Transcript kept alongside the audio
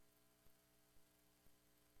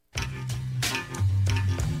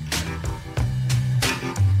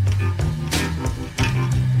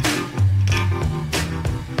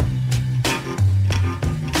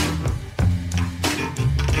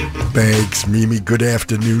Thanks, Mimi. Good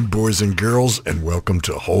afternoon, boys and girls, and welcome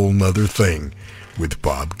to Whole Nuther Thing with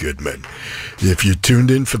Bob Goodman. If you tuned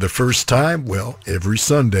in for the first time, well, every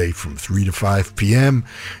Sunday from 3 to 5 p.m.,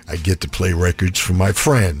 I get to play records for my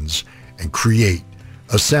friends and create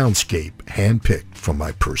a soundscape handpicked from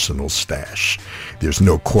my personal stash. There's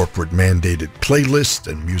no corporate mandated playlist,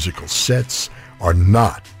 and musical sets are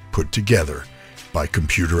not put together by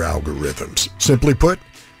computer algorithms. Simply put,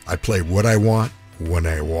 I play what I want when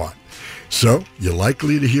I want. So you're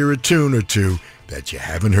likely to hear a tune or two that you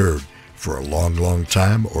haven't heard for a long, long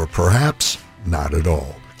time, or perhaps not at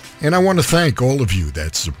all. And I want to thank all of you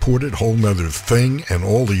that supported Whole Nuther Thing and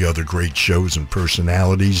all the other great shows and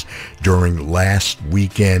personalities during last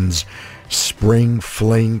weekend's Spring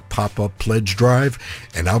Fling Pop-Up Pledge Drive,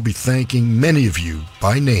 and I'll be thanking many of you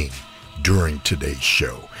by name during today's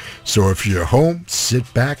show. So if you're home,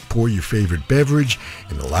 sit back, pour your favorite beverage,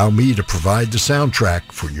 and allow me to provide the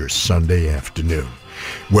soundtrack for your Sunday afternoon.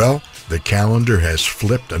 Well, the calendar has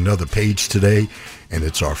flipped another page today, and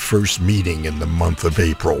it's our first meeting in the month of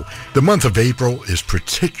April. The month of April is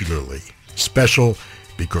particularly special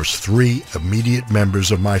because 3 immediate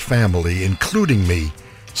members of my family, including me,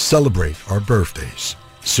 celebrate our birthdays.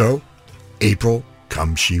 So, April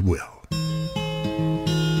come she will.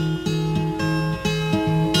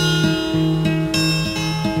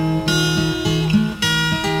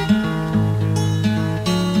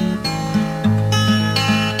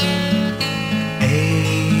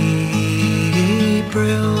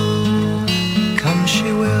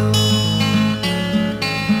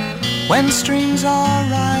 When streams are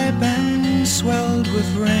ripe and swelled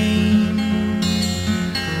with rain,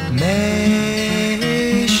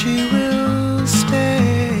 May she will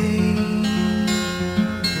stay,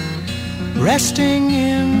 resting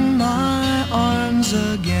in my arms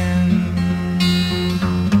again.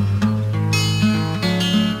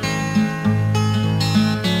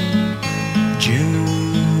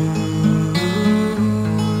 June,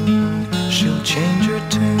 she'll change her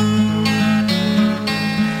tune.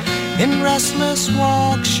 In restless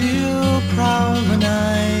walk she'll prowl the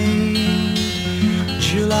night.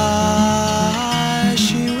 July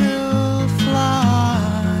she will fly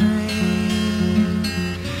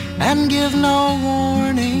and give no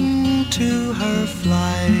warning to her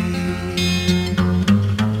flight.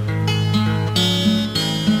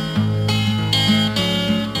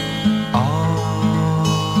 August,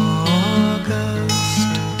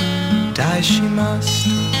 die she must.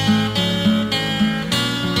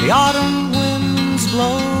 The autumn winds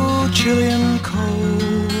blow chilly and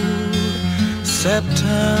cold.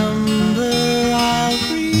 September I'll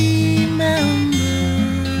remember.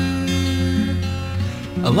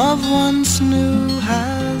 A love once new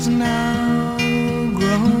has now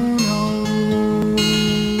grown old.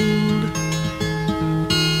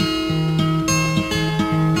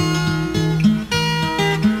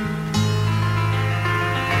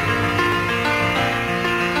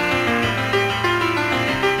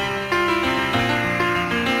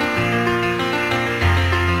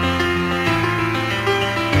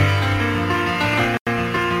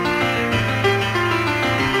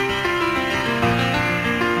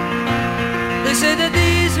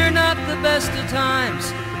 Best of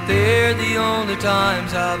times, but they're the only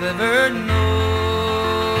times I've ever known.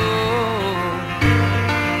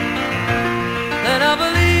 And I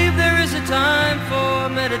believe there is a time for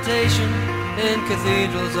meditation in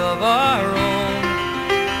cathedrals of our own.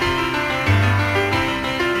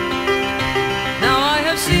 Now I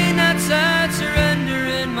have seen that sad surrender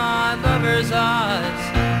in my lover's eyes,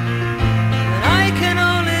 and I can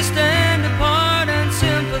only stand apart and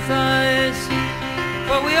sympathize.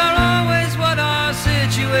 For we are always what our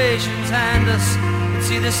situations hand us, and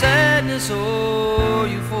see the sadness or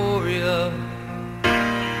euphoria.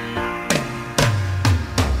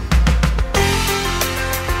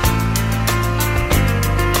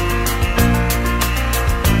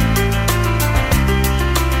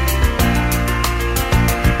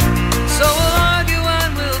 So we'll argue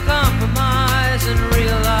and we'll compromise and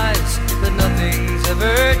realize that nothing's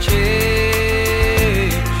ever changed.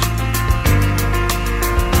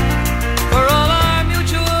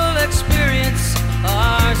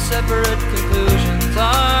 Separate conclusions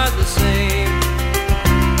are the same.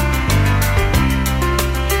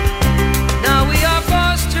 Now we are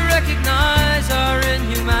forced to recognize our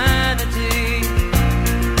inhumanity.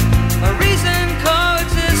 A reason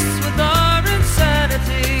coexists with our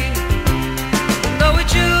insanity. Though we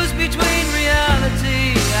choose between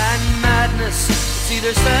reality and madness, it's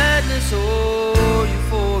either sadness or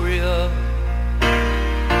euphoria.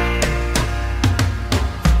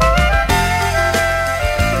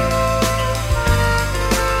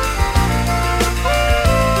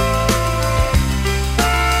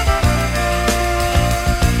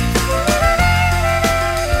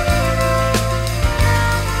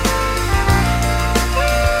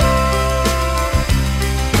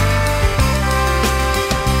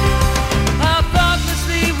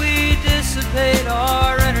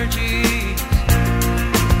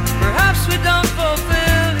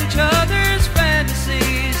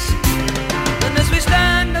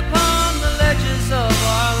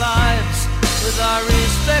 our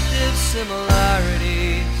respective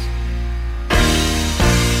similarities.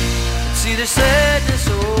 It's either sadness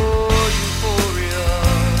or euphoria.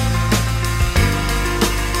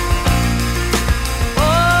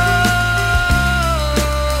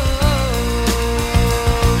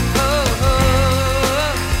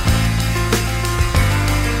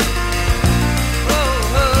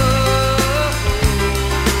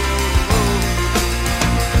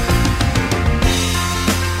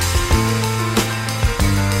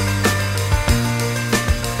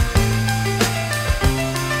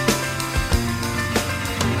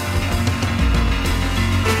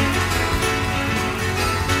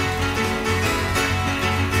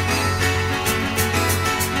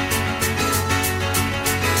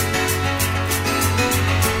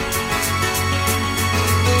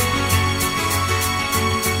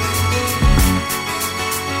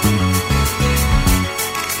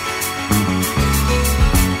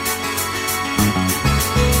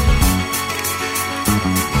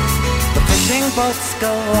 Boats go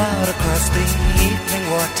out across the evening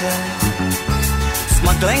water,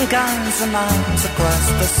 smuggling guns and arms across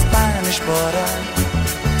the Spanish border.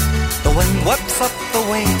 The wind whips up the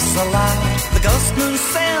waves aloud, the ghost moon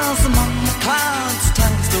sails among the clouds,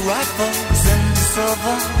 turns the rifles into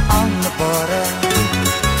silver on the border.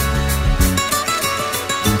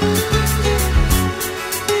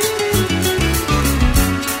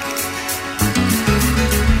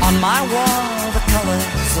 On my wall the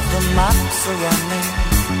colors of the maps are running.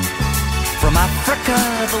 From Africa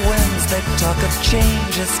the winds they talk of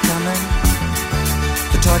change is coming.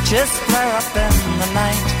 The torches flare up in the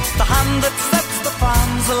night, the hand that sets the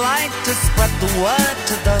farms alight to spread the word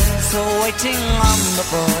to those who are waiting on the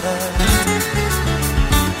border.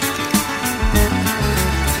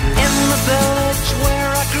 In the village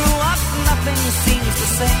where I grew up nothing seems the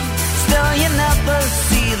same. Still you never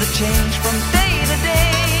see the change from day to day.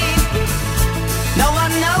 No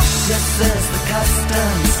one notices the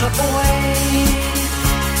customs slip away.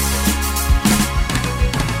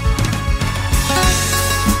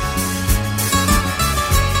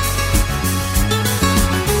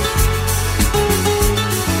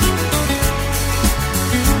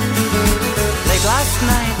 Late last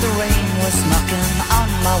night the rain was knocking on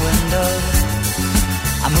my window.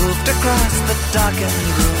 I moved across the darkened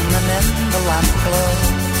room and in the lamp glow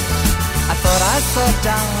I thought I saw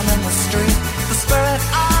down in the street the spirit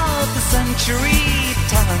of the century,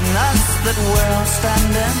 telling us that we're all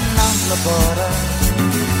standing on the border.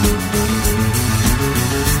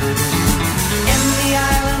 In the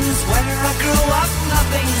islands where I grew up,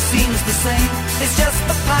 nothing seems the same. It's just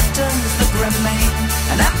the patterns that remain,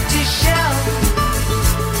 an empty shell.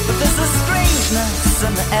 But there's a strangeness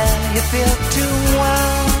in the air, you feel too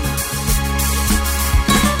well.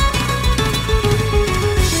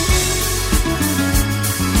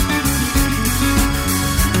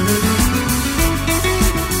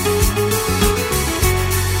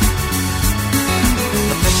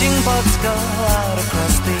 Boats go out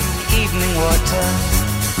across the evening water,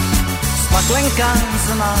 smuggling guns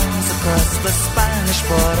and arms across the Spanish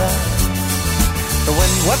border. The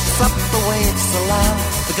wind whips up the waves aloud,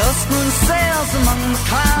 the ghost moon sails among the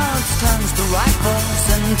clouds, turns the rifles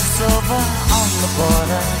into silver on the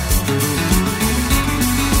border.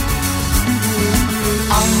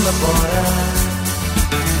 On the border.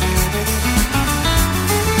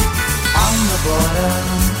 On the border.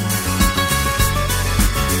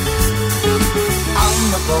 On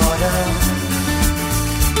the border.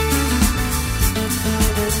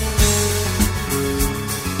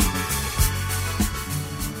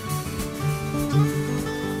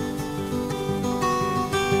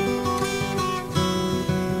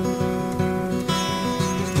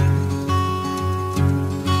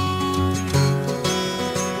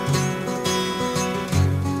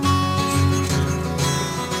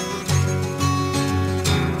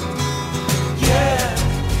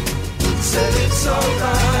 It's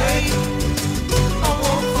alright, I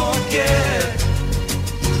won't forget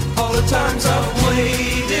all the times I've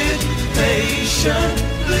waited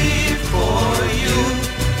patiently for you.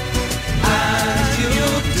 And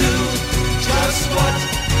you'll do just what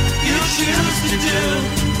you choose to do.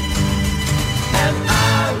 And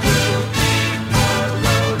I will be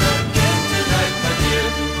alone again tonight, my dear.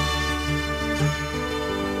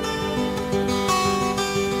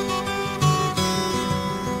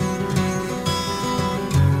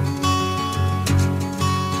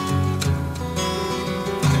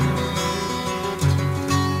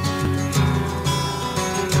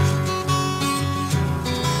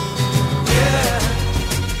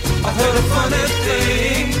 I heard a funny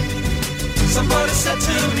thing somebody said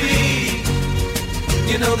to me,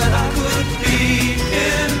 you know that I could be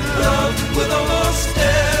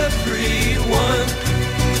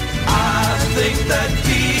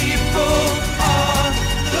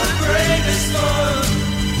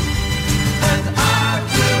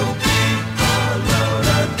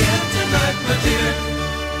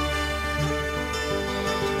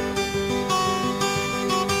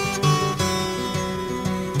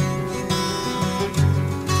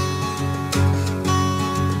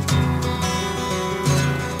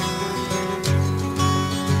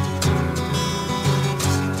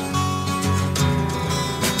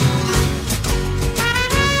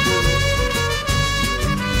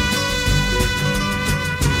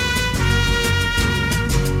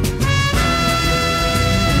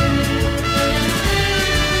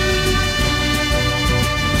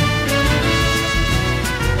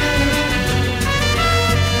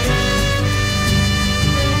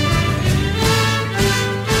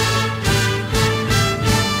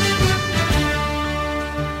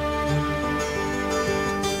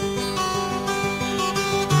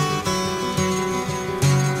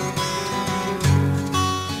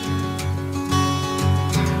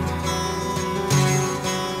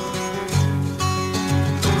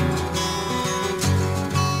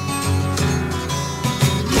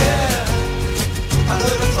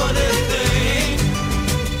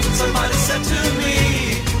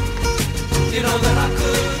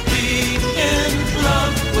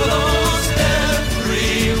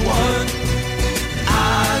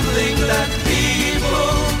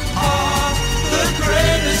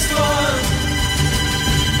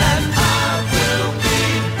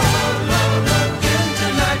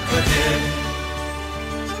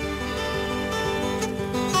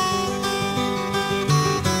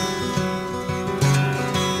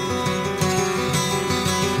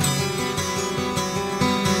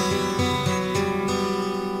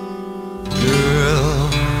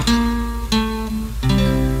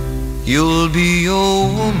you'll be a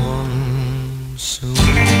woman soon.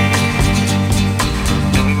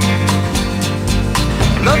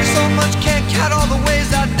 Love you so much, can't count all the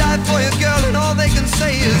ways I'd die for you, girl, and all they can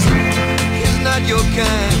say is, he's not your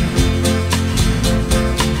kind.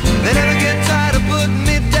 They never get tired of putting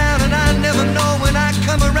me down, and I never know when I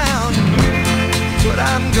come around what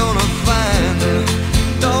I'm gonna find.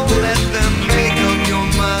 Don't let them make up your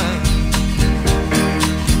mind.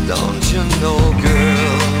 Don't you know,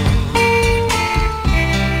 girl,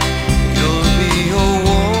 you'll be a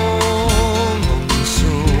woman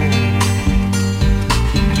soon.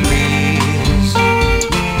 Please,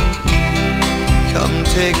 come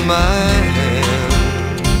take my hand.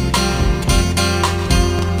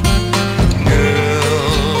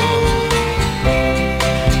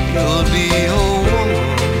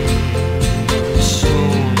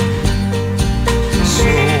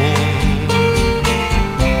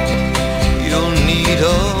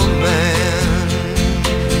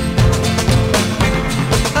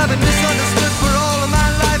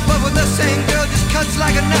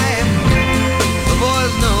 Like a knife, the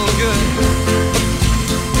boy's no good.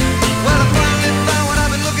 Well, I finally found what I've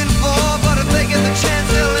been looking for, but if they get the chance,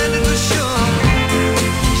 they'll end it for sure.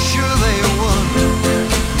 Sure they won.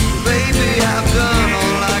 Baby, I've done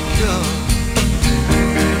all I could.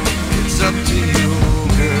 It's up to you,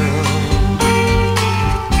 girl.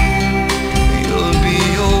 You'll be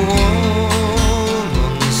a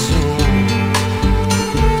woman soon.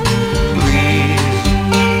 Please,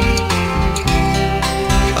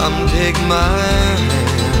 come take my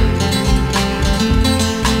hand,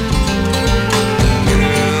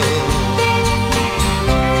 girl.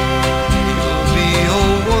 You'll be a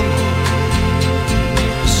woman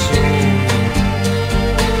soon,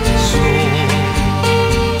 soon.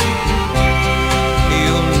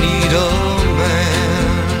 You'll need a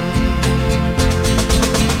man.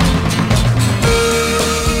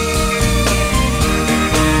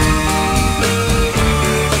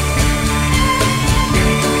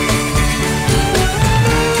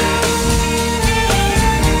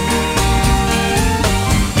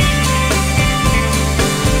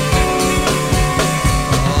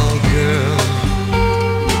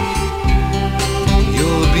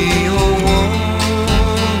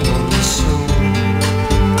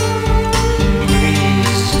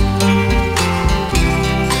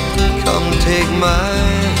 Take my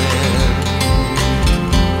hand,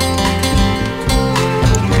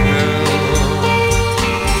 girl.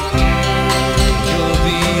 You'll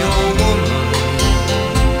be a woman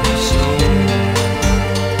soon,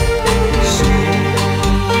 soon.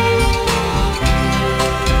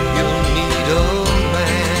 You'll need a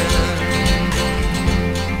man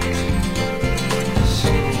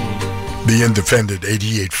soon. The Independent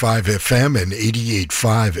 88.5 FM and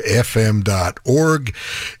 88.5fm.org.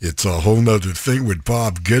 It's a whole nother thing with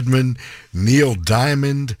Bob Goodman, Neil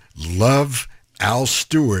Diamond, Love, Al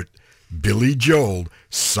Stewart, Billy Joel,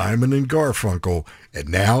 Simon and Garfunkel, and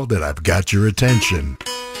Now That I've Got Your Attention.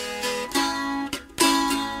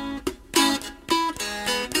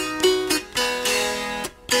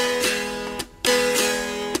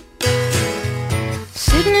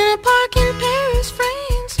 Sitting in a park in Paris,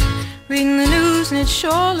 France, reading the news and it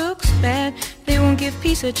sure looks bad. They won't give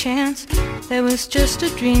peace a chance. That was just a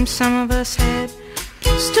dream some of us had.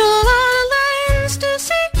 Still a lot of lands to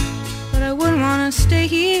see, but I wouldn't want to stay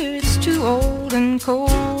here. It's too old and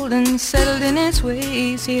cold and settled in its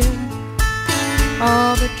ways here.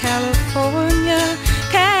 Oh, but California,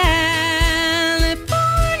 California,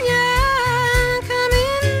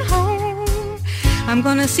 coming home. I'm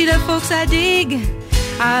gonna see the folks I dig.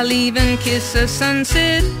 I'll even kiss a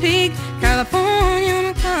sunset pig. California,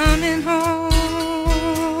 I'm coming home.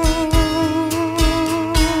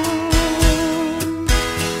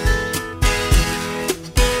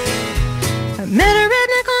 I met a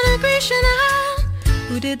redneck on a Grecian Isle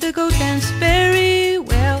who did the goat dance very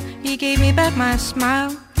well. He gave me back my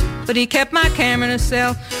smile, but he kept my camera in a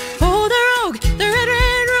cell. Oh, the rogue, the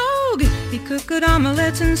red rogue. He cooked good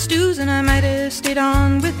omelets and stews, and I might have stayed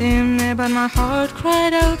on with him there, but my heart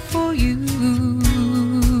cried out for you.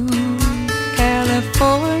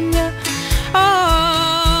 California,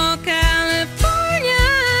 oh, California,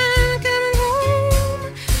 coming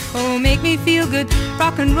home. Oh, make me feel good,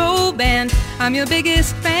 rock and roll band. I'm your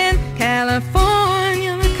biggest fan.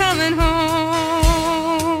 California, coming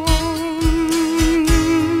home.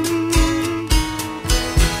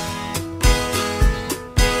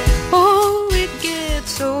 Oh, it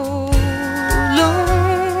gets so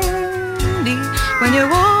lonely when you're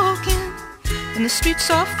walking and the streets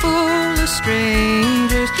are full of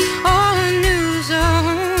strangers. All the news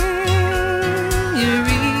on you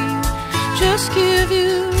read just give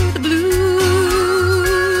you the blues.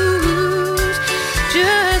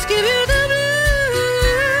 Just give you the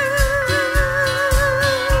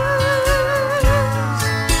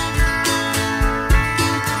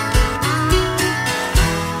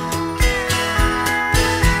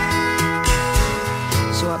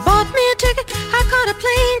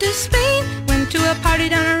plane to Spain, went to a party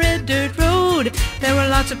down a red dirt road. There were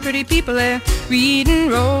lots of pretty people there, reading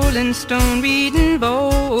Rolling Stone, reading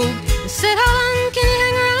Vogue. They said, how long can you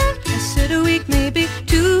hang around? I said, a week, maybe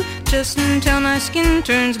two, just until my skin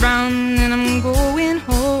turns brown. And I'm going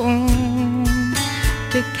home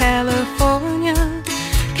to California.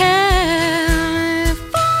 California,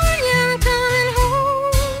 I'm coming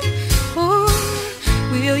home. Oh,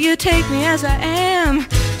 will you take me as I am?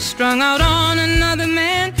 Strung out on another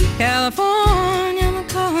man, California, I'm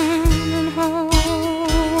coming home.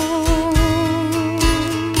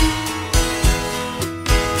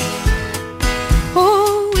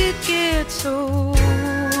 Oh, it gets so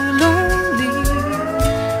lonely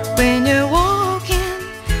when you're walking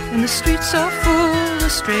and the streets are full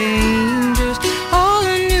of strangers. All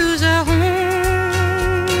the news at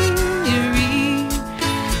home, you read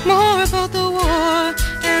more about the war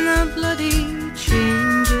and the bloody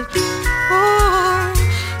changes. Oh,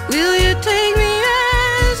 will you take me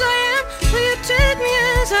as I am? Will you take me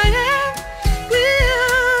as I am?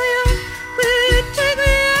 Will you take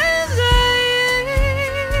me as I am?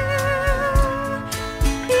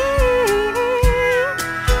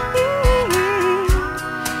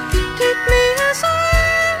 Take me as I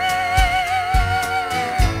am.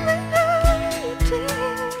 Will you take me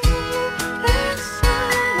as I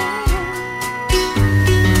am?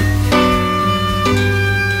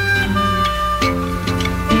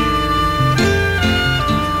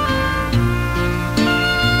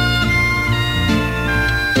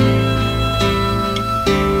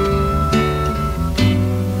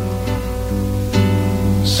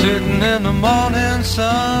 Sitting in the morning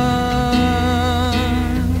sun,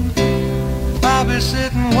 I'll be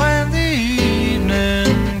sitting when the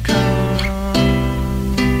evening comes,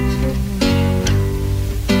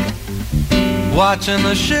 watching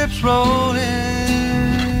the ships roll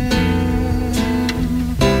in,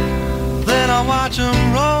 then I watch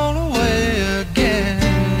them roll away again.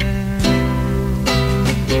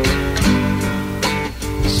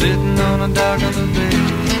 Sitting on the dock of the bay,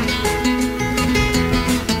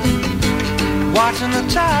 watching the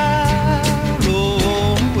tide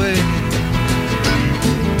roll away.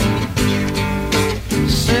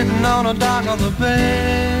 Sitting on the dock of the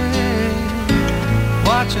bay,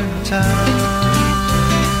 watching the tide.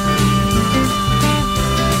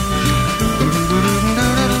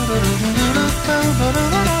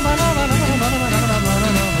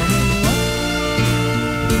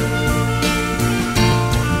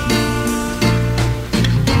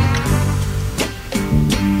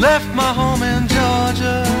 Left my home in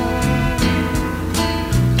Georgia,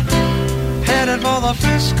 headed for the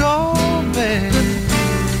Frisco Bay.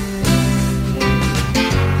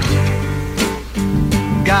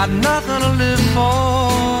 Got nothing to live for,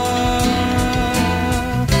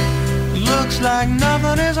 looks like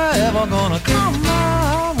nothing is ever gonna come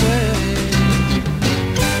my way.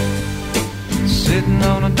 Sitting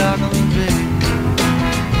on the dock of the bay,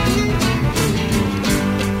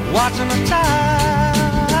 watching the tide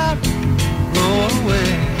roll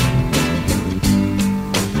away.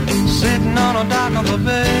 Sitting on a dock of the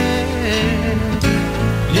bay,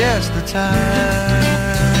 yes, the tide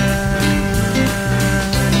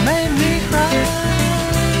made me cry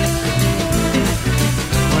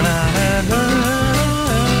when I had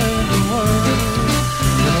heard the word,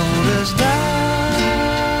 the oldest died.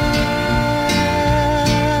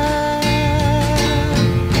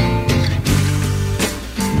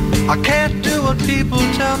 I can't do what people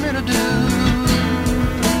tell me to do,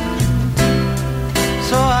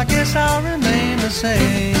 so I guess I'll remain the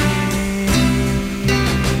same.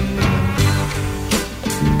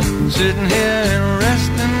 Sitting here and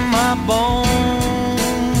resting my bones,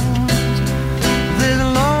 this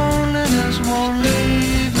loneliness won't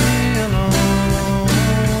leave me alone.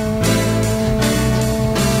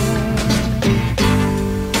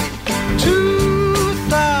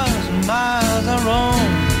 2,000 miles I roam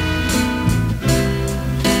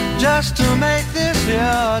just to make this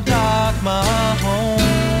here dock my home.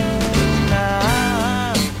 Now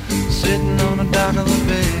I'm sitting on the dock of the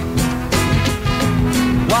bay,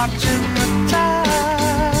 watching the tide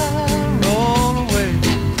roll away.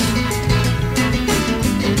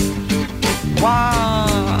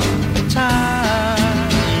 While the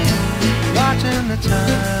tide, watching the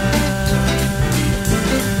tide.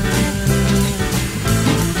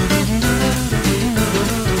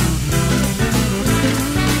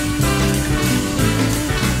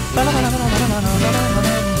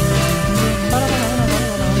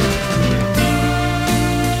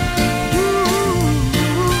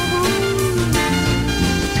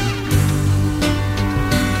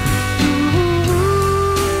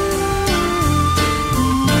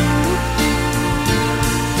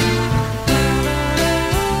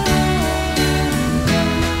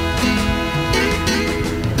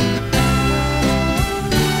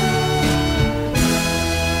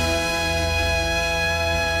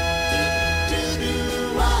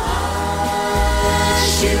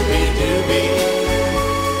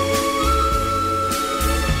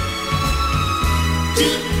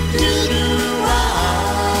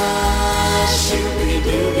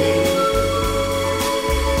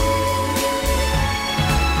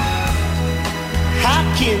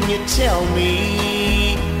 Can you tell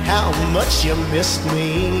me how much you missed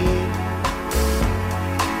me?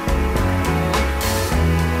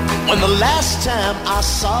 When the last time I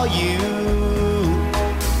saw you,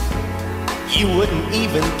 you wouldn't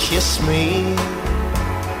even kiss me.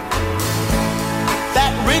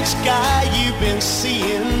 That rich guy you've been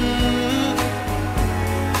seeing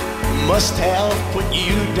must have put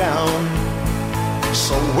you down.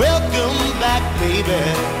 So welcome back, baby,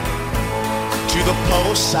 to the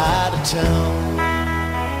poor side of town.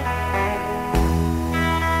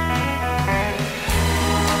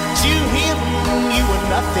 To him you were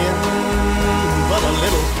nothing but a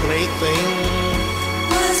little plaything.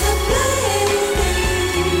 Was a plaything.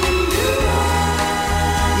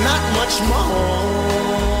 Not much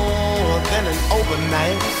more than an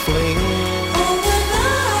overnight fling.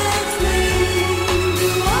 Overnight fling.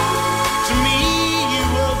 To me you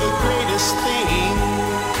were the greatest thing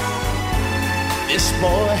this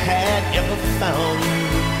boy had ever found.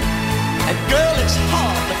 And girl, it's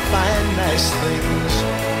hard to find nice things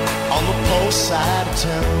on the poor side of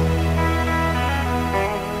town.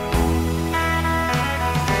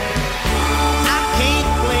 I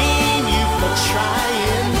can't blame you for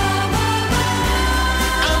trying.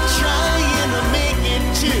 I'm trying to make it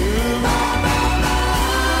too.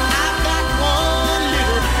 I've got one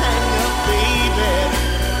little hang up, baby.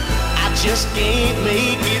 I just can't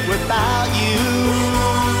make it without you.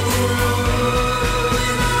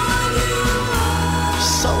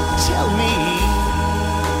 So tell me,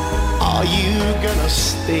 are you gonna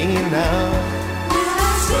stay now? Will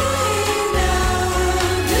I stay now?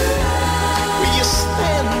 Will you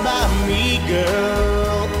stand by me,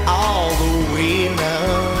 girl, all the way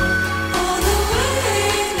now? All the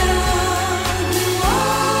way now.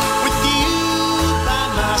 With you by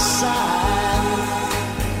my side,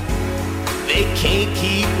 they can't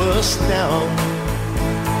keep us down.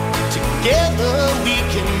 Together we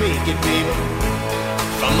can make it, baby,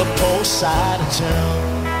 from the poor side of town.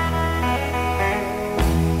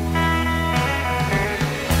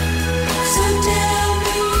 So tell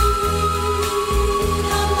me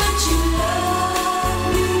how much you love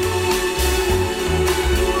me.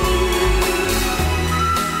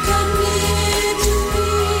 Come near to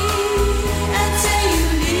me and say you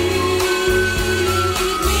need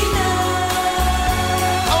me now.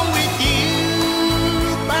 Oh, with you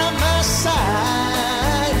by my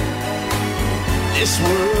side, this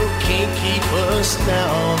world can't keep us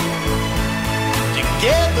down.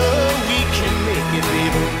 Together we can make it,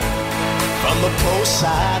 baby, from the poor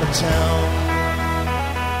side of town.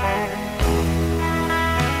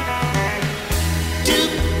 Do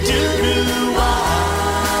do do,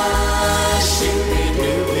 why should we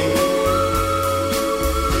do it?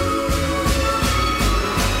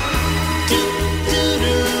 Do do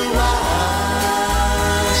do, why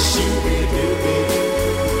should we do it?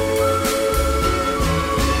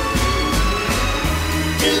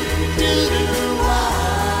 Do do do, why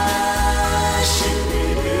should we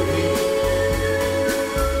do it?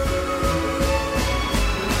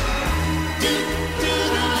 Do do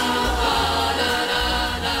do,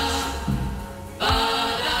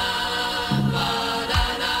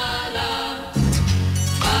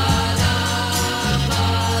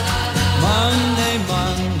 Monday,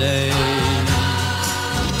 Monday,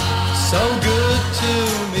 so good to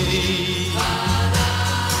me.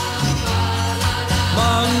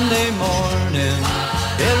 Monday morning,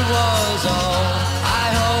 it was all I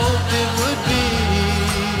hoped it would be.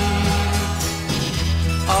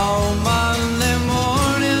 Oh, Monday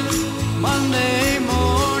morning,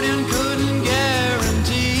 couldn't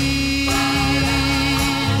guarantee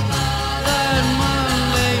that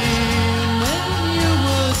Monday evening you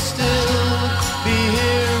would still be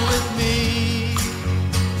here with me.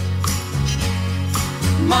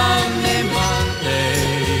 Monday,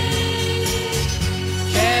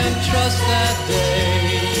 can't trust that day.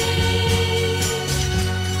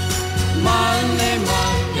 Monday,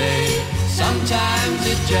 sometimes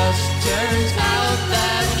it just turns out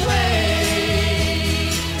that way.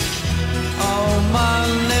 Oh,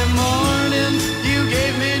 Monday morning, you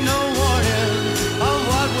gave me no warning of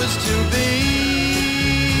what was to be.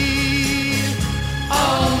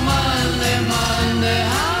 Oh, Monday,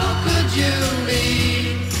 how could you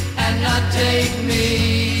leave and not take me?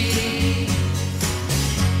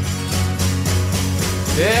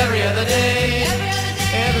 Every other day,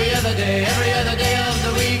 every other day of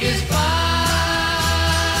the week is fine,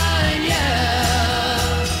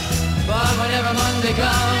 yeah. But whenever Monday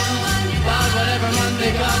comes,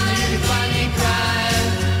 you find me crying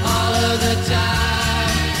all of the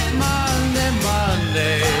time.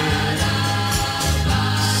 Monday,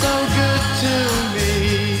 so good to me.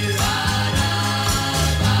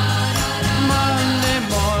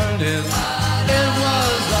 him. It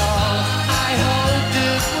was all I hoped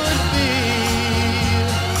it would be.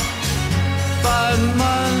 But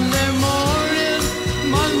Monday morning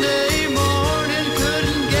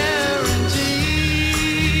couldn't guarantee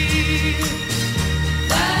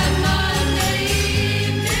That Monday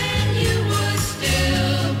evening you would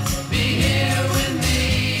still be here with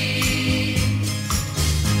me.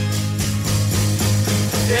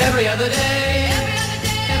 every other day.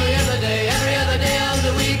 Every other day, every other day of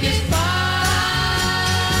the week is fine,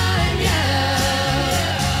 yeah.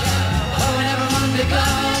 But whenever Monday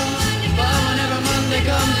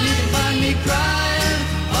comes, you can find me crying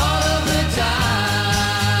all of the time.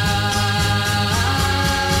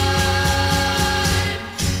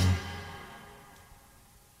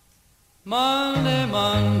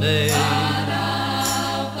 Monday,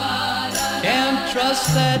 can't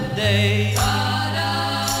trust that day.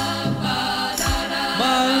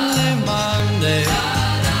 Monday,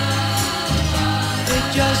 it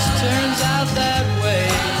just turns out that way.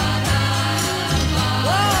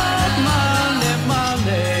 What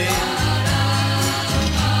Monday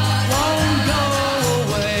won't go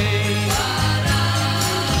away.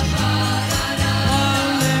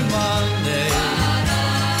 Monday,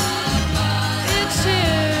 it's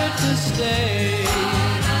here to stay.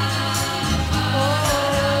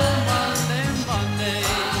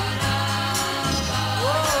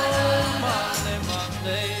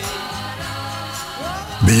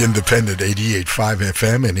 The independent 88.5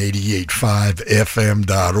 FM and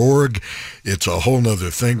 88.5fm.org. It's a whole nother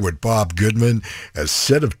thing with Bob Goodman. A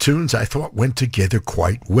set of tunes I thought went together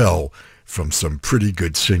quite well from some pretty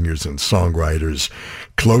good singers and songwriters.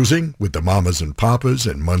 Closing with the Mamas and Papas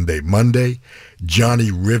and Monday, Johnny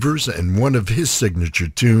Rivers and one of his signature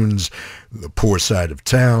tunes, The Poor Side of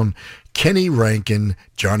Town, Kenny Rankin,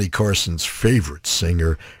 Johnny Carson's favorite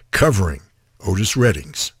singer, covering Otis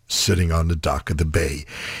Redding's Sitting on the Dock of the Bay,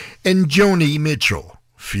 and Joni Mitchell,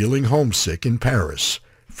 Feeling Homesick in Paris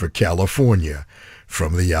for California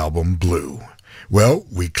from the album Blue. Well,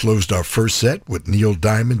 we closed our first set with Neil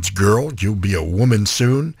Diamond's Girl, You'll Be a Woman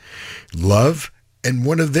Soon, Love, and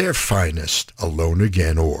one of their finest, Alone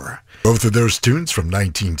Again Or. Both of those tunes from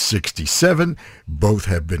 1967, both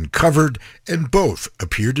have been covered, and both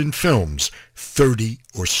appeared in films 30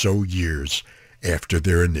 or so years after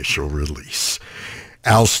their initial release.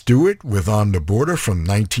 Al Stewart with On the Border from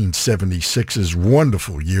 1976's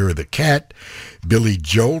wonderful Year of the Cat. Billy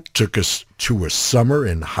Joel took us to a summer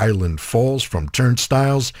in Highland Falls from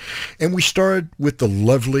Turnstiles. And we started with the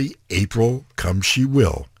lovely April Come She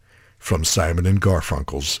Will from Simon and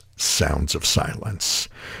Garfunkel's Sounds of Silence.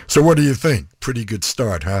 So what do you think? Pretty good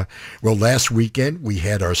start, huh? Well, last weekend we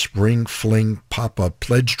had our Spring Fling pop-up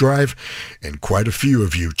pledge drive, and quite a few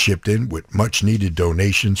of you chipped in with much-needed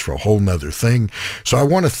donations for a whole nother thing. So I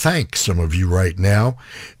want to thank some of you right now.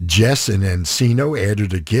 Jess in Encino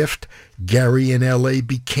added a gift. Gary in L.A.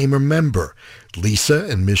 became a member. Lisa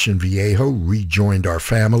in Mission Viejo rejoined our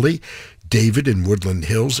family. David in Woodland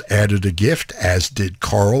Hills added a gift, as did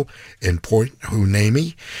Carl in Point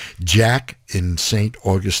Hueneme, Jack in St.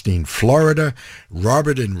 Augustine, Florida,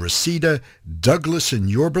 Robert in Reseda, Douglas in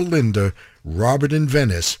Yorba Linda, Robert in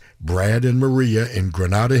Venice, Brad and Maria in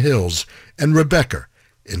Granada Hills, and Rebecca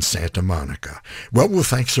in Santa Monica. Well, we'll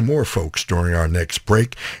thank some more folks during our next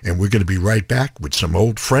break, and we're going to be right back with some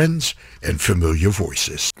old friends and familiar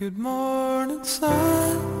voices. Good morning,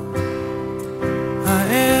 sun. I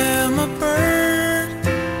am a bird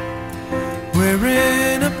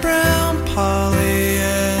wearing a brown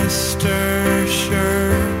polyester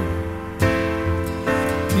shirt.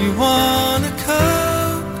 You want a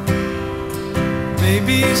Coke,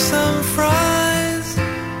 maybe some fries.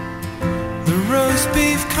 The roast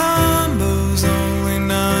beef combo's only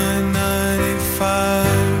 $9.95.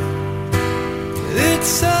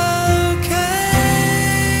 It's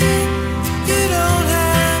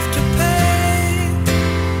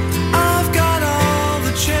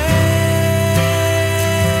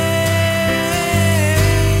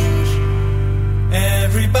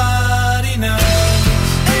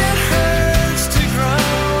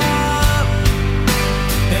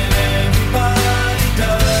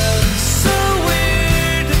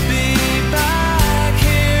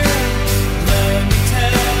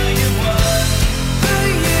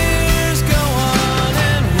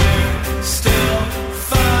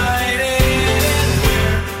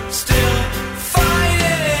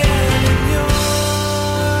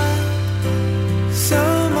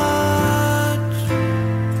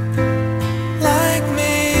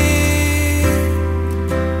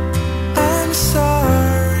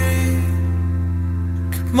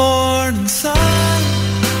morning sun,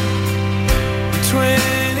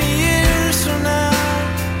 20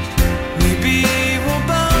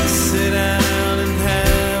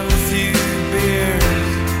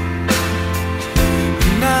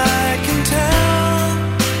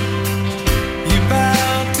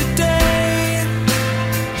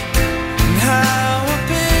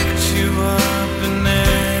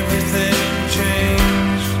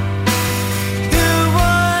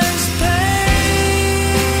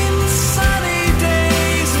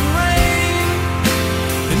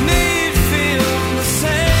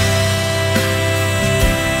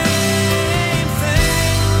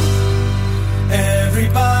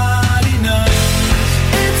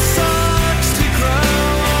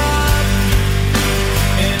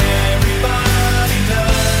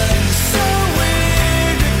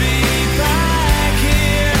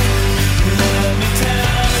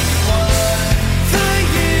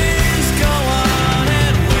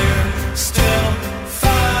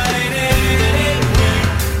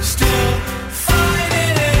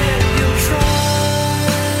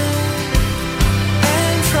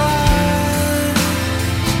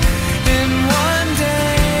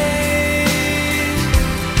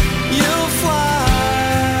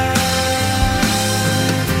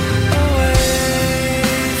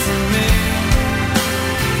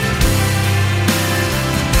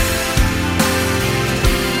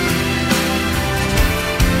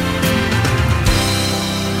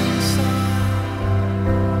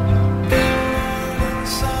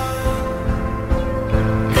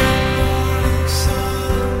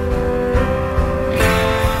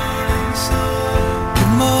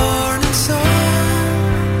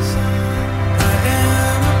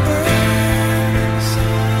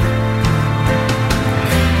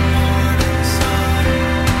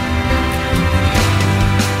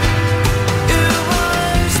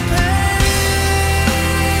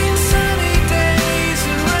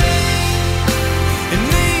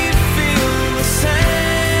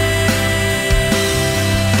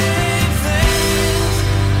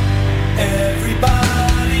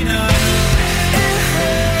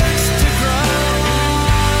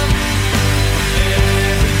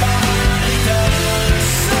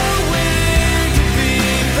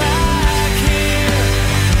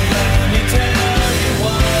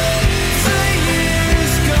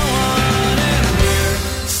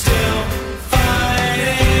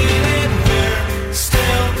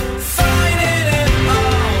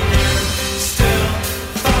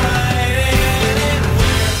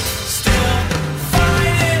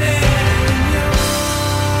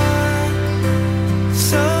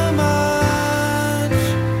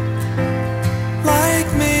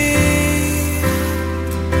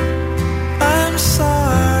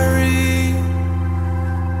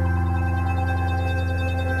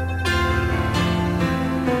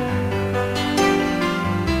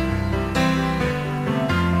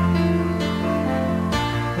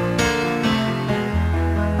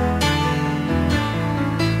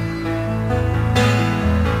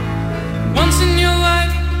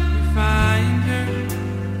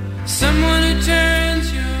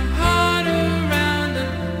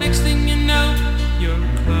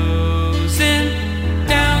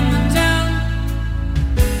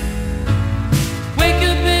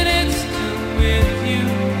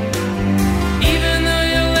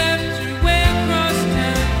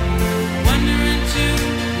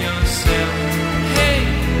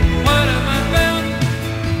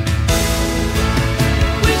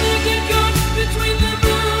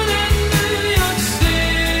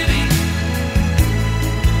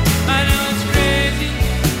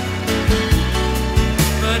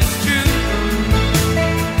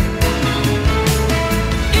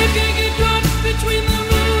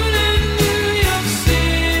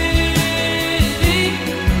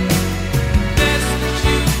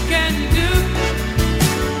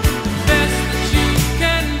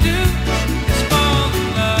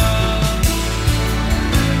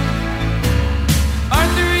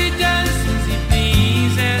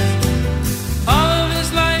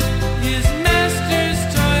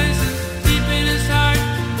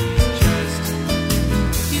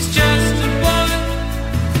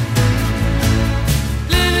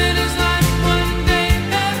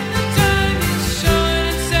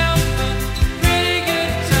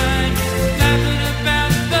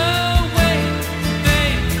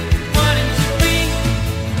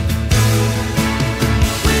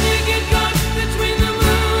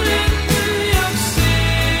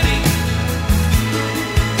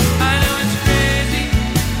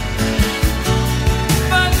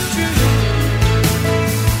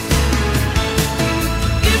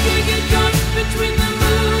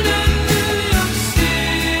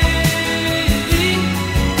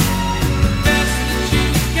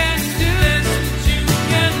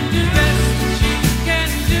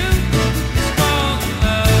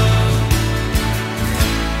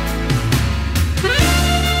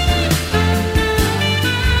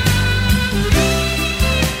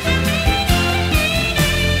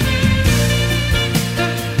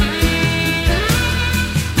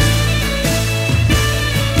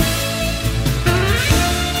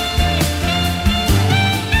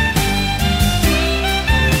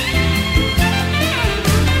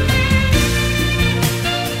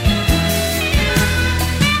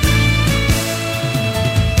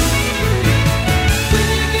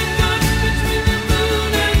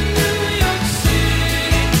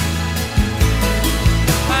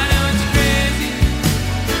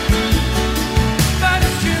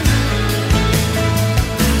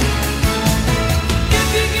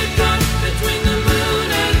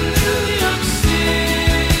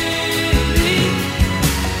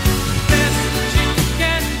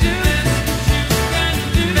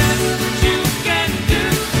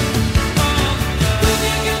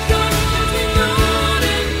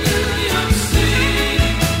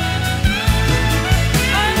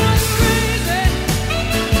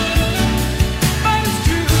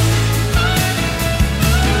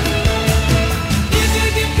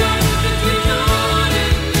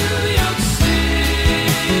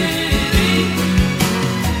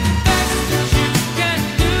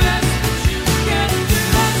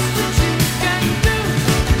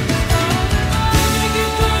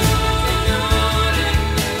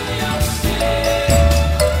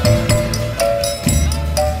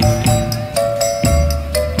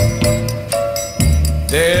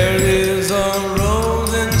 There is a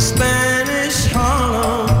rose in Spanish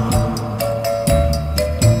Harlem,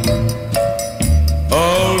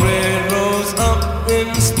 a red rose up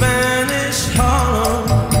in Spanish Harlem.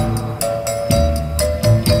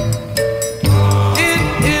 It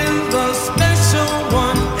is a special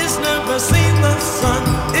one, it's never seen the sun.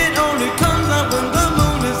 It only comes out when the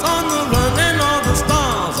moon is on the run and all the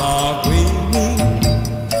stars are gleaming.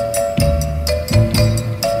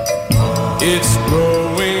 It's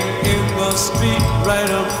growing in the street right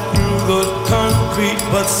up through the concrete,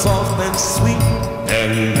 but soft and sweet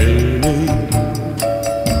and raining.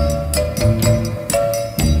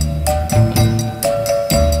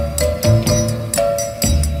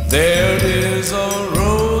 There is a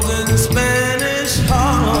rose in Spanish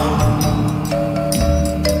Harlem,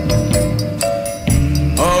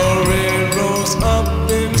 a red rose up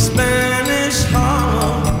in Spanish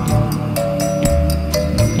Harlem,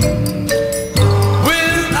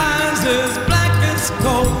 with eyes as black as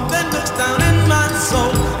coal, that looks down in my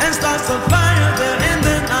soul and starts a fire there, and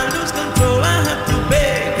then I lose control. I have to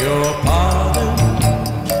beg your pardon.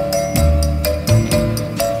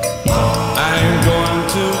 I'm going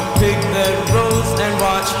to pick that rose and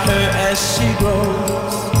watch her as she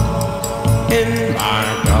grows in my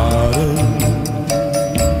garden.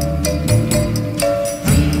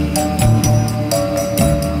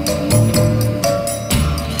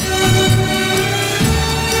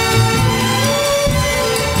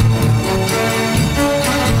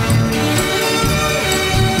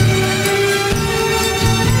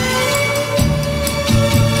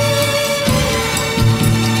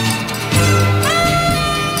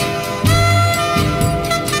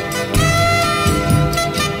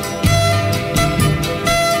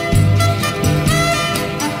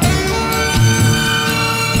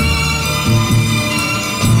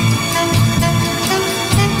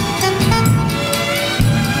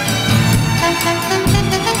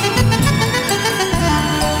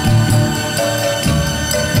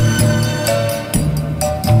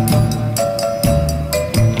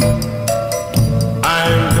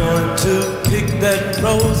 I'm going to pick that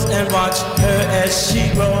rose and watch her as she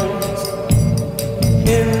grows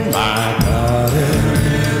in my garden.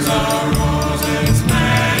 There's a rose in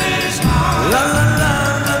Spanish Harlem. La la la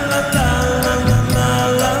la la la la la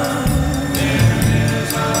la. There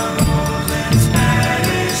is a rose in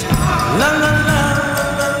Spanish Harlem. La la la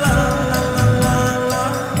la la la la la la.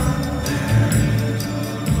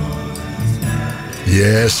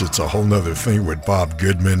 Yes, it's a whole nother thing with Bob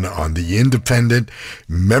Goodman on the independent,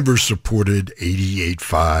 member-supported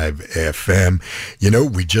 88.5 FM. You know,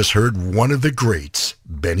 we just heard one of the greats,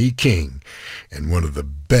 Benny King, and one of the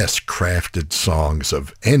best crafted songs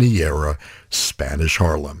of any era, Spanish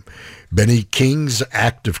Harlem. Benny King's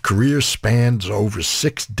active career spans over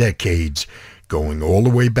 6 decades, going all the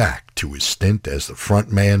way back to his stint as the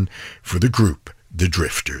frontman for the group The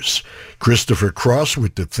Drifters. Christopher Cross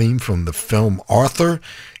with the theme from the film Arthur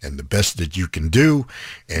and The Best That You Can Do,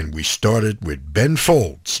 and we started with Ben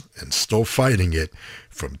Folds and Still Fighting It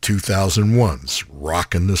from 2001's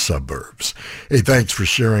Rockin' the Suburbs. Hey, thanks for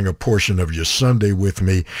sharing a portion of your Sunday with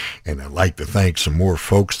me, and I'd like to thank some more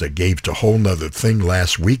folks that gave to Whole Nother Thing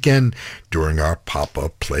last weekend during our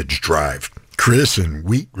pop-up pledge drive. Chris in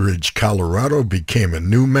Wheat Ridge, Colorado became a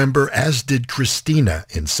new member, as did Christina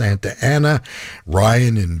in Santa Ana,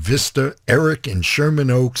 Ryan in Vista, Eric in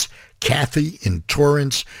Sherman Oaks, Kathy in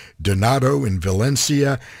Torrance, Donato in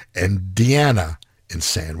Valencia, and Deanna in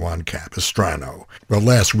San Juan Capistrano. Well,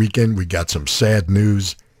 last weekend we got some sad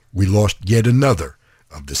news. We lost yet another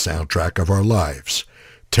of the soundtrack of our lives,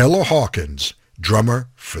 Taylor Hawkins, drummer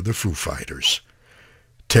for the Foo Fighters.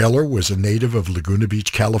 Taylor was a native of Laguna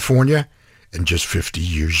Beach, California, and just 50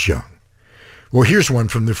 years young. Well, here's one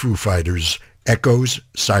from the Foo Fighters, Echoes,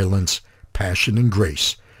 Silence, Passion, and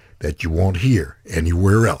Grace, that you won't hear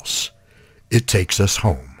anywhere else. It Takes Us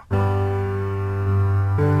Home.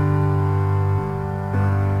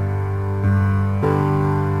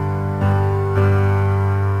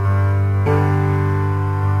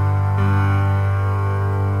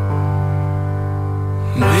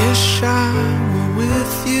 Wish I were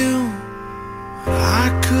with you, I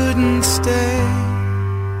couldn't stay.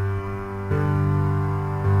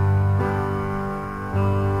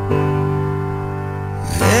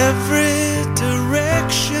 Every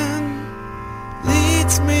direction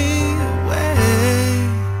leads me away.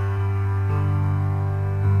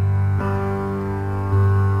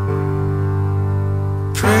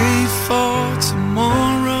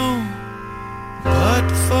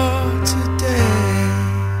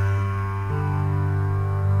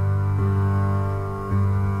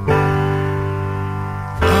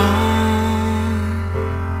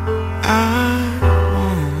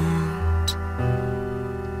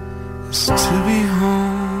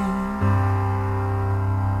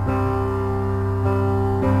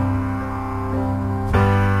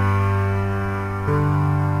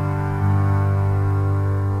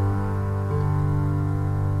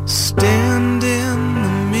 stand in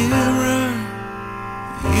the mirror,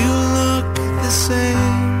 you look the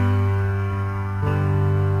same.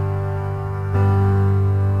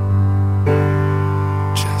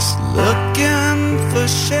 Just looking for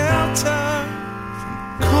shelter from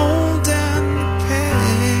cold and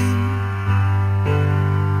pain.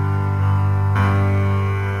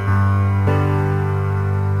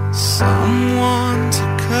 Someone to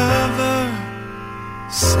cover,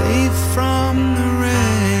 safe from the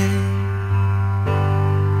rain.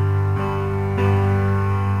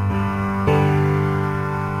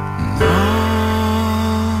 And all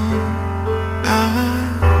I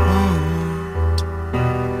want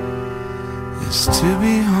is to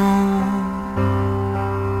be home.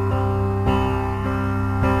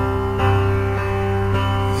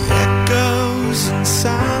 Echoes and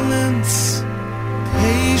silence,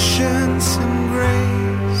 patience and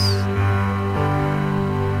grace.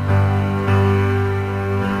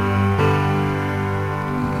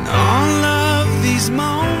 And all of these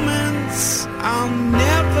moments I'll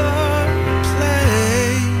never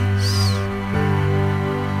replace.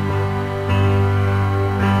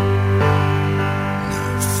 No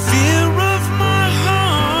fear of my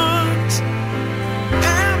heart,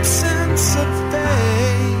 absence of faith.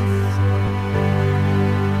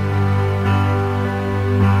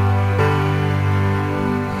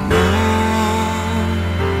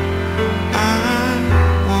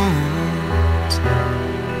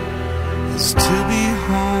 To be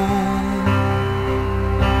home.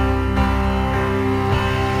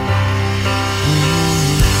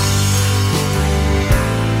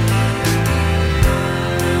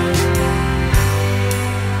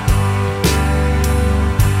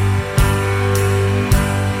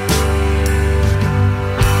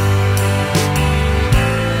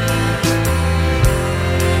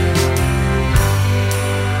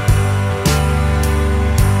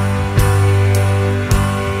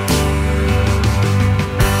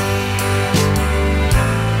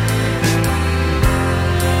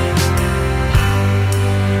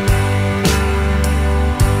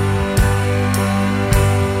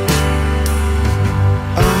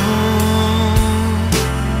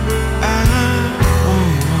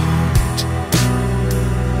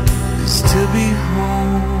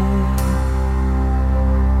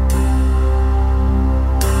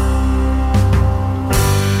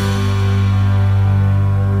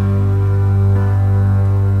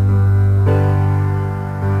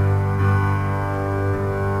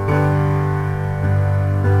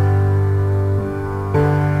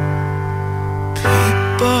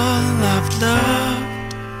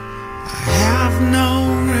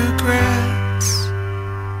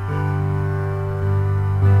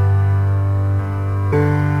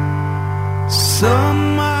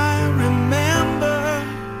 Some I remember,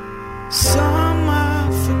 some I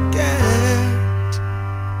forget.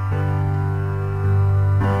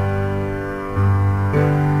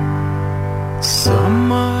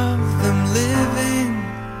 Some of them living,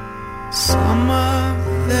 some of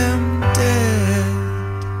them dead.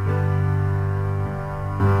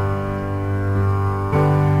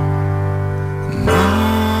 And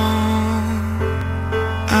all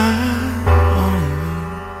I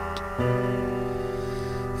want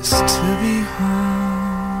is to be home.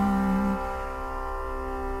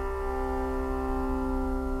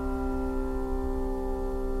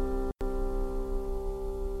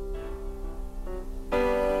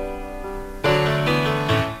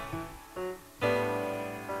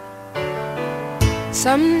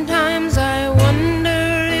 Sometimes I wonder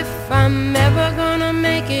if I'm ever gonna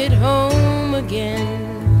make it home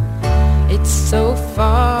again. It's so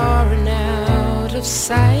far and out of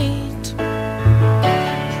sight.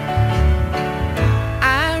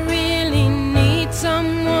 I really need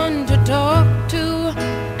someone to talk to,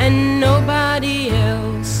 and nobody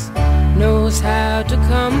else knows how to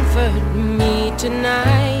comfort me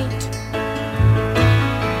tonight.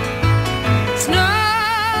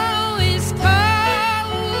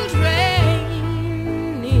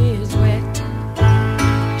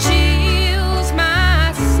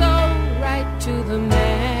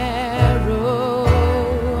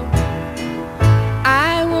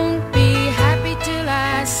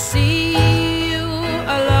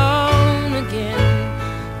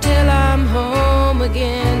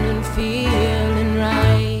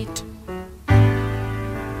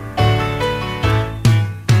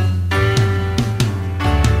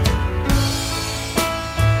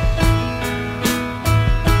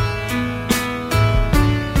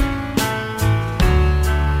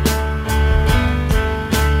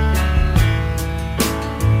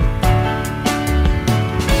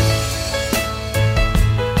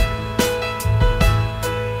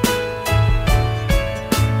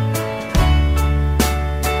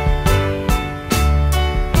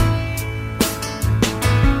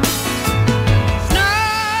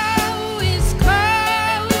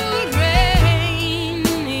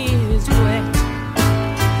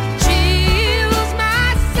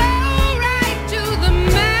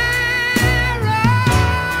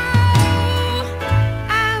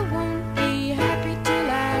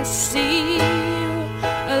 see you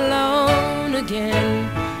alone again,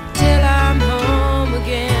 till I'm home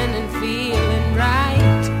again and feeling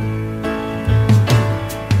right.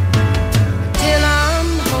 Till I'm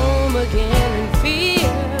home again and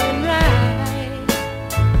feeling right.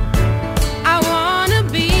 I wanna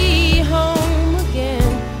be home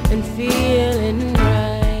again and feeling right.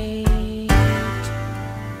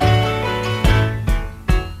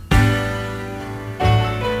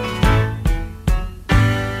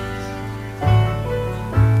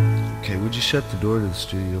 Okay, would you shut the door to the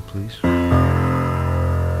studio, please?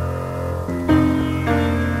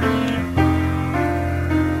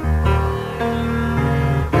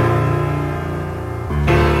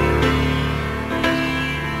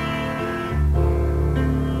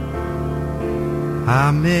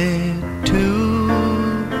 I met two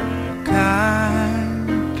kind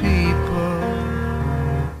people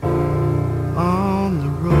on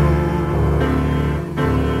the road.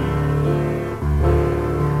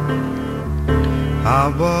 I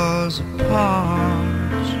was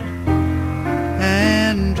parched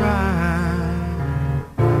and dry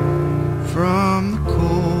from the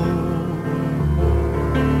cold.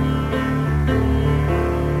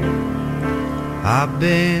 I've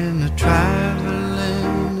been a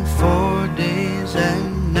traveling 4 days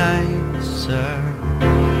and nights, sir,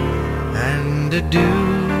 and I do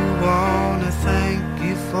wanna thank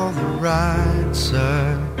you for the ride, sir,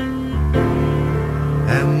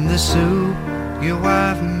 and the soup your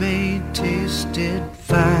wife made tasted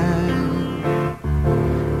fine.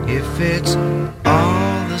 If it's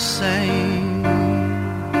all the same,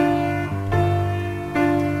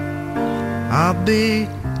 I'll be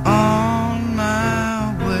on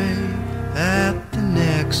my way at the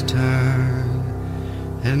next turn,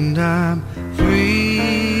 and I'm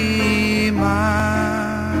 3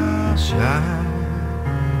 miles shy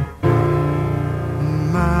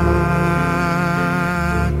my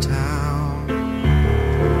town.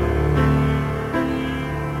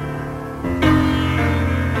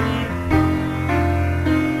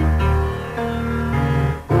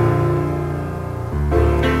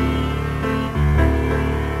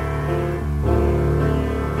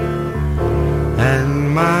 And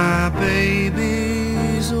my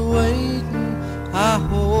baby's waiting, I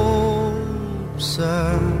hope,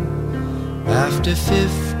 sir, after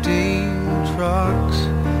 15 trucks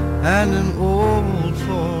and an old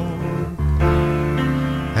Ford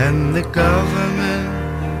and the government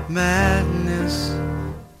madness,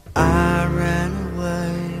 I ran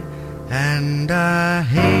away. And I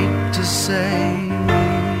hate to say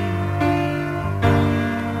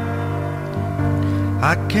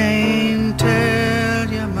I can't tell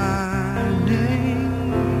you my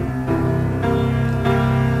name,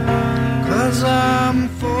 'cause I'm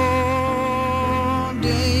 4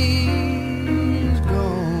 days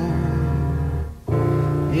gone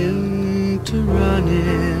into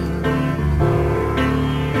running.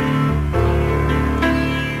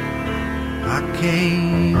 I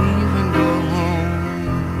can't even go home.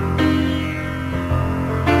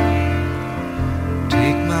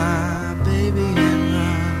 Take my baby and run.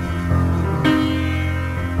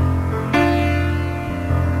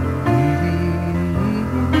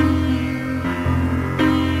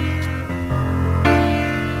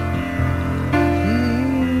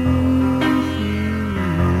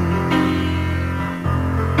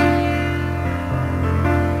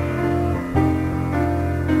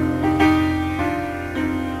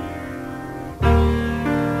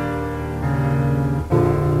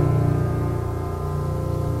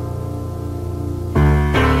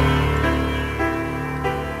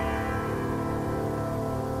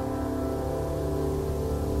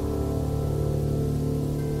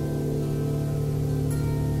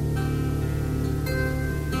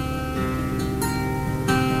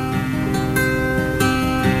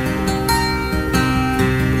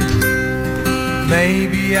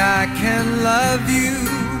 Maybe I can love you,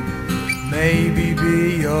 maybe be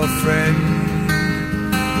your friend,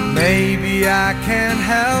 maybe I can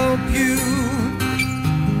help you,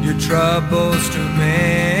 your troubles to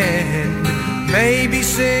mend, maybe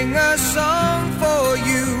sing a song for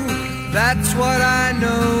you, that's what I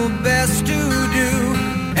know best to do.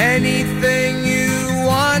 Anything you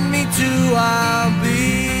want me to, I'll be.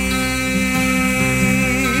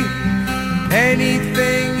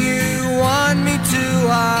 Anything you want me to,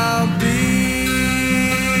 I'll be.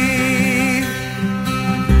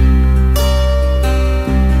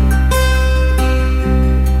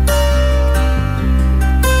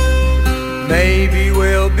 Maybe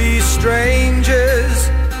we'll be strangers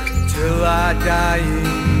till our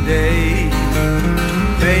dying day.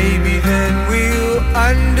 Maybe then we'll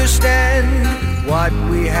understand what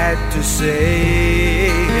we had to say.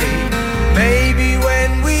 Maybe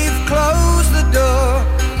when we've closed the door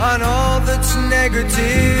on all that's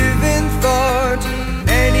negative in thought,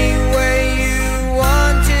 any way you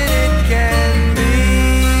want it can be.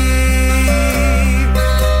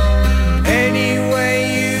 Any way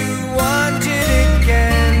you want it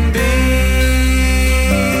can be.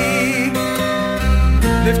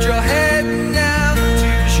 Lift your head now,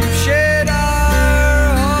 tears you've shed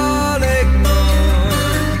are all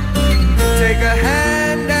ignored. Take a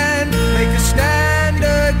hand and make a stand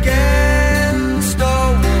against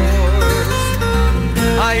all wars.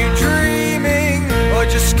 Are you dreaming or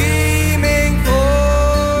just scheming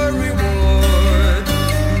for reward?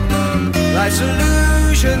 Life's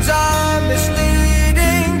illusions are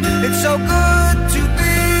misleading. It's so good to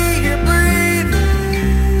be here breathing.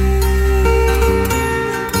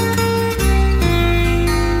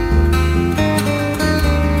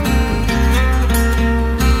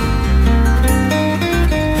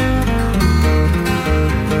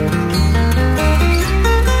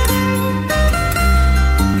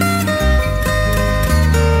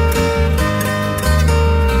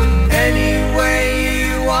 Any way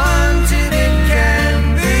you want it, it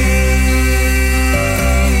can be.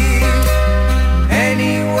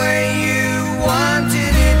 Any way you want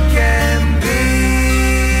it, it can be.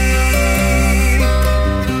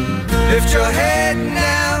 Lift your head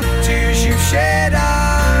now, tears you've shed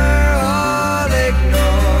are all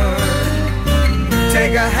ignored.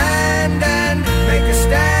 Take a hand and make a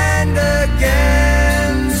stand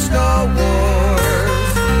against all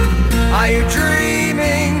wars. Are you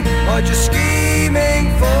dreaming or just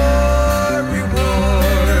scheming for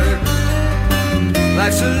reward?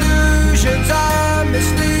 Life's illusions are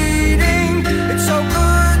misleading. It's so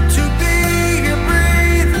good to be here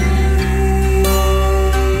breathing.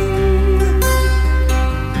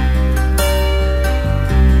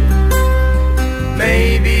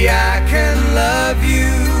 Maybe I can love you,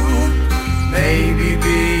 maybe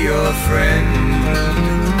be your friend.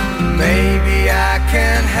 Maybe I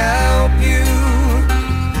can help you,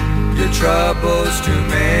 your troubles to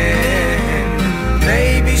mend.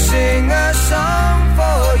 Maybe sing a song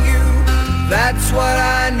for you, that's what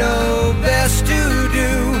I know best to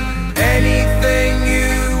do. Anything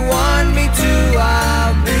you want me to,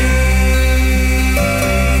 I'll be.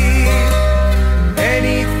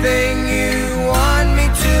 Anything you want me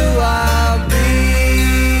to, I'll be.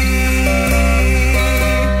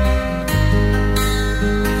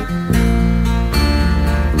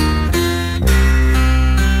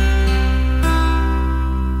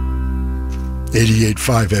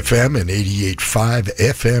 88.5 FM and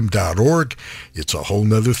 88.5fm.org. It's a whole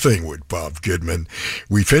nother thing with Bob Goodman.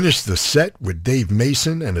 We finished the set with Dave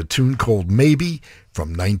Mason and a tune called Maybe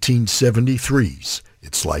from 1973's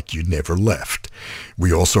It's Like You Never Left.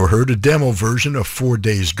 We also heard a demo version of 4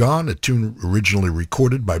 Days Gone, a tune originally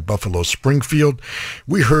recorded by Buffalo Springfield.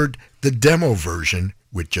 We heard the demo version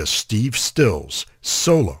with just Steve Stills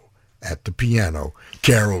solo at the piano.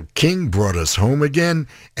 Carole King brought us home again,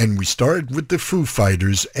 and we started with the Foo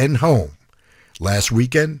Fighters and Home. Last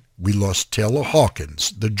weekend, we lost Taylor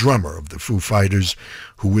Hawkins, the drummer of the Foo Fighters,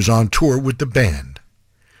 who was on tour with the band.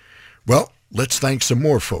 Well, let's thank some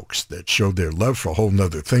more folks that showed their love for a whole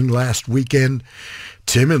nother thing last weekend.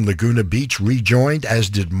 Tim in Laguna Beach rejoined, as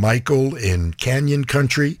did Michael in Canyon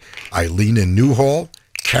Country, Eileen in Newhall,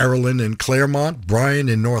 Carolyn in Claremont, Brian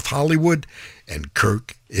in North Hollywood, and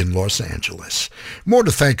Kirk in Los Angeles. More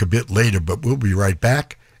to thank a bit later, but we'll be right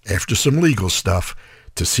back after some legal stuff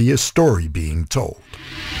to see a story being told.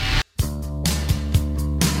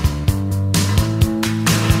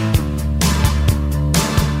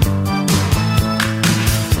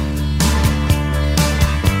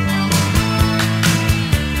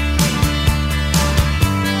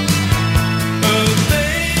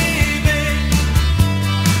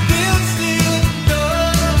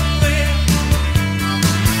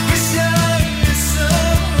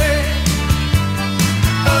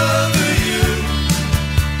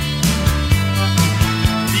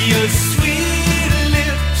 The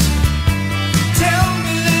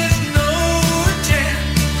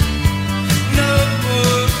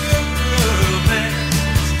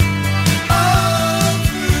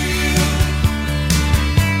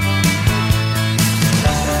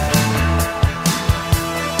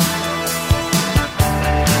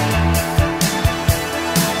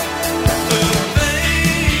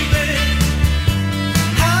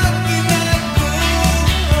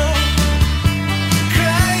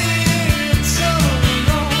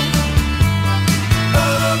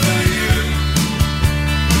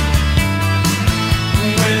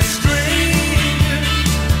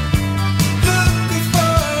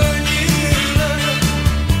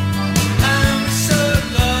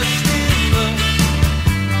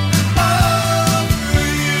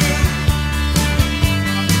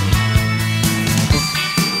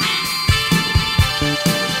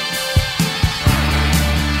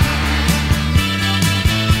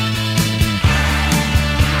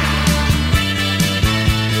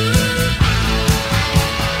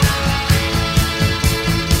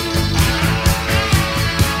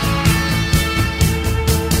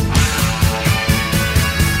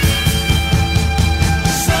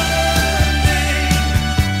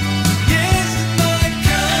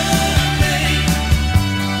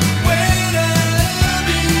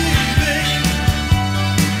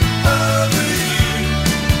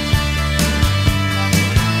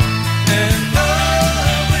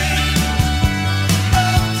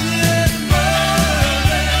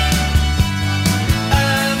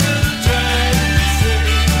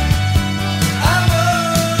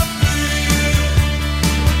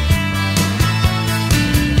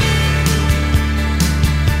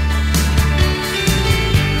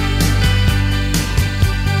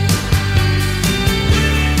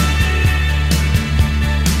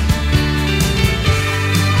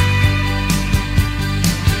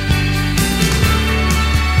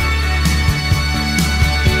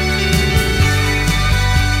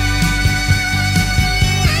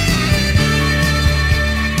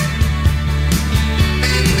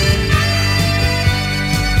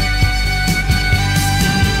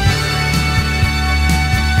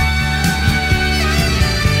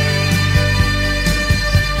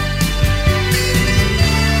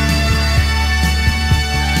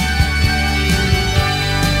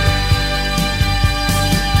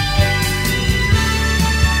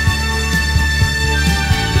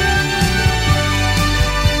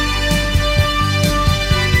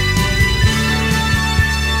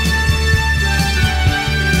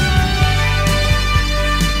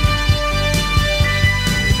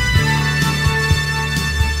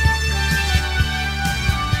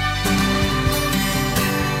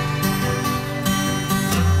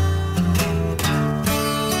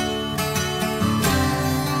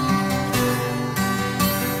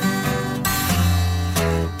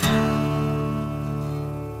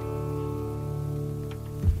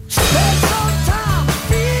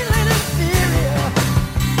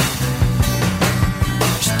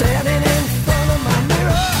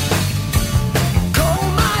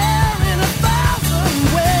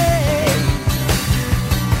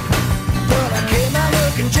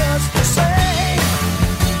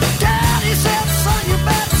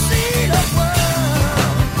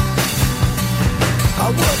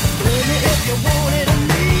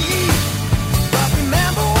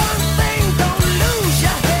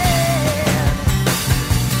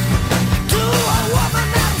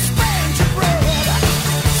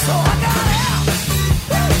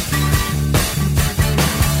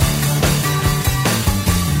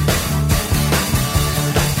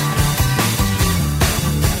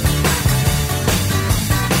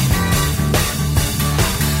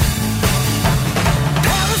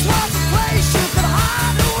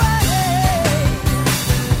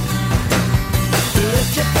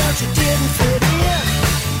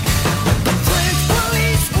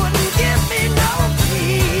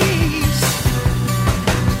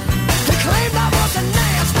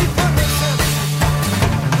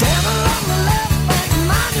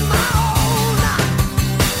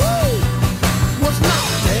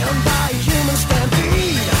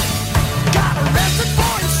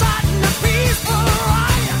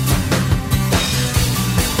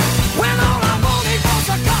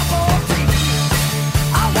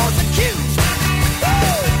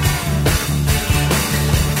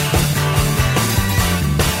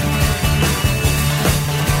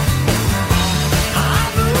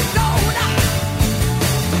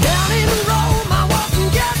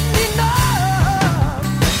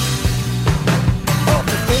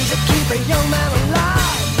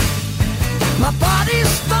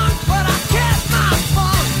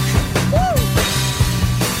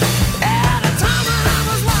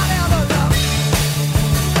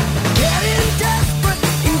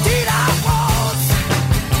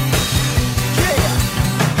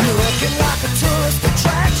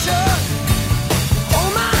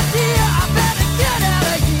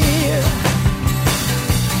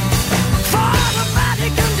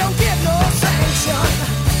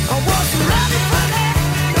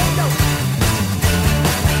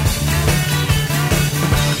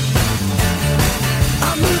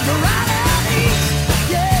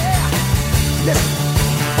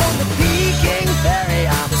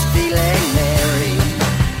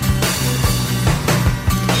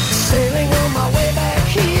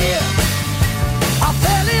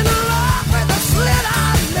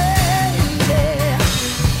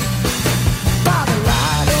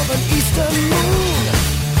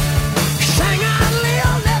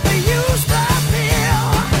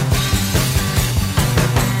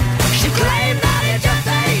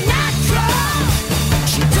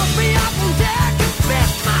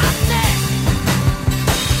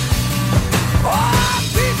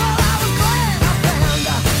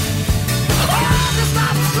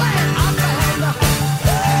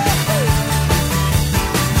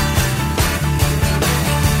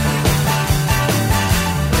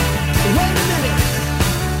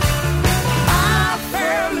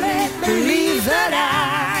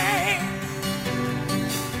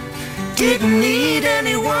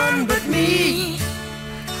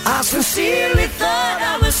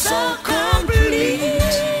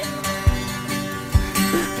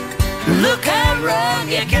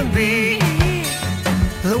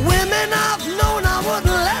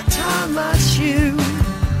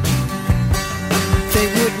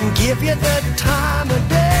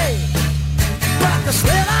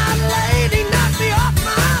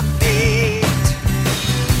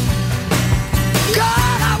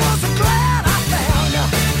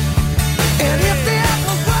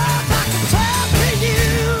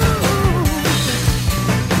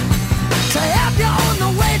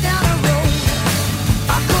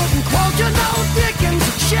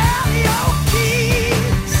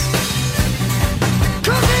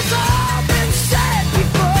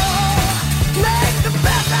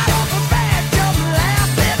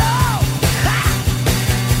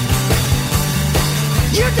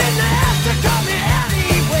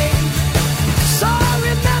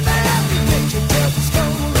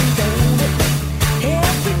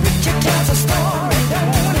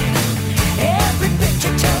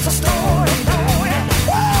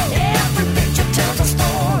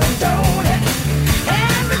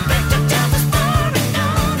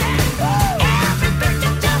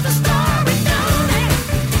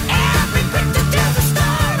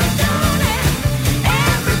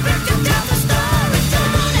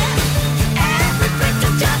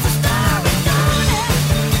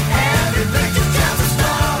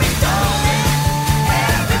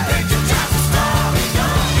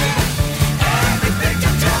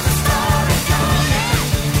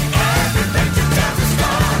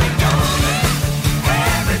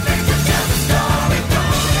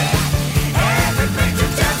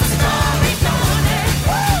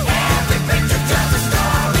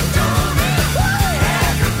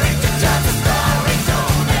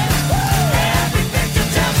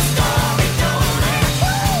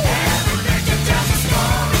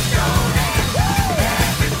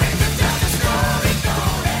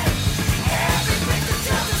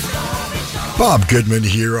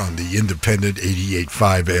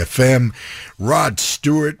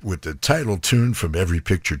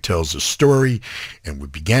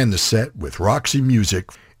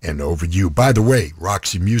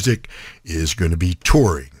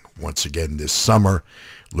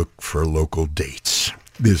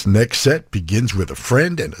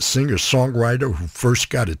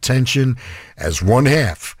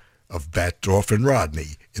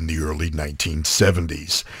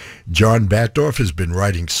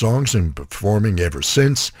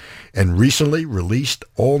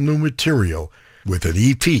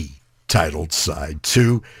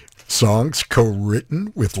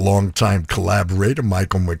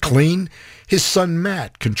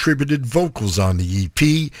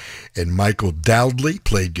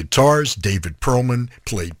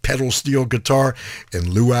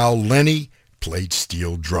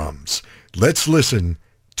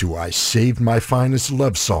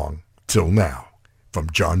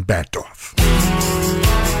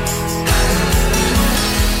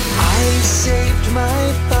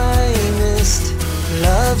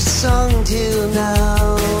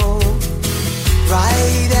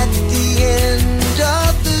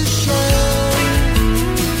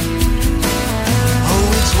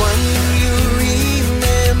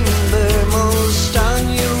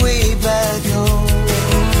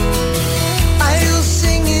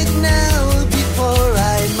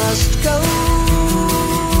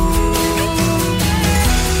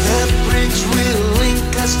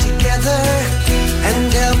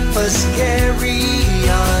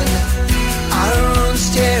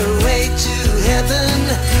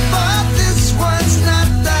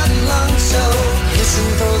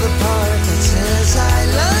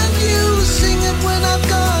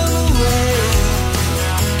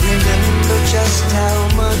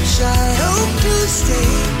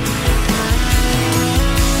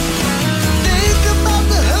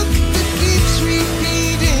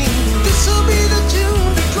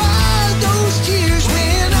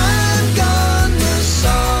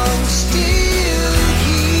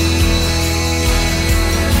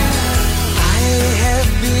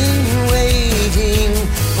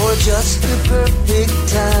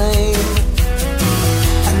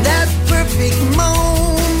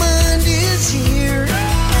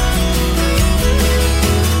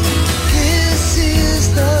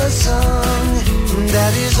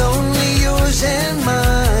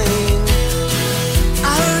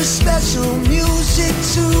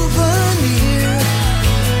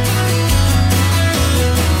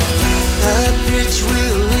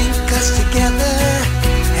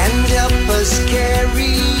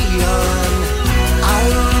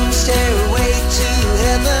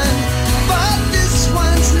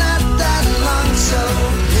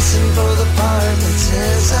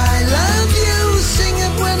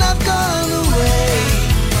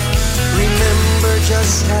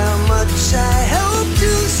much I hope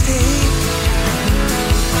to stay.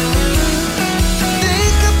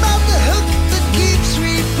 Think about the hook that keeps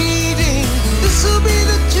repeating. This'll be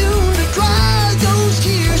the tune to dry those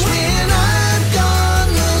tears. When I'm gone,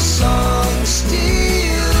 the song's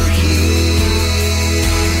still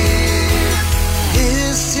here.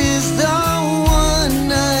 This is the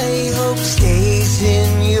one I hope stays in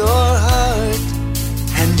your heart,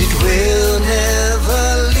 and it will never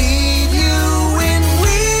leave you when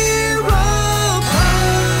we're apart.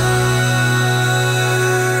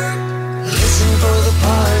 Listen for the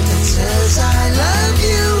part that says I love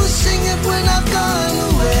you. Sing it when I've gone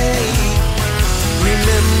away.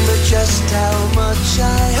 Remember just how much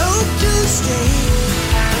I hope to stay.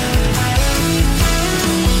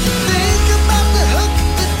 Think about the hook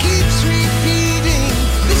that keeps repeating.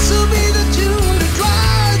 This'll be the tune to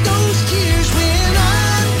dry those tears. When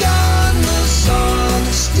I'm gone, the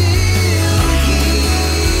song's still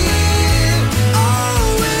here. Oh,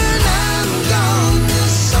 when I'm gone, the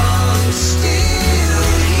song's still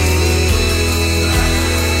here.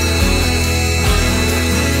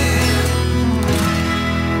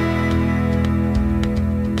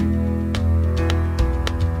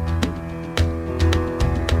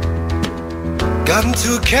 Got into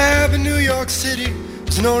a cab in New York City.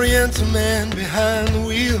 There's an Oriental man behind the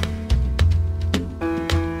wheel.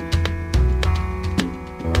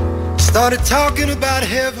 Started talking about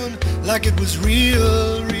heaven like it was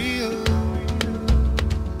real, real.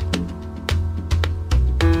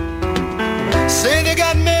 Say they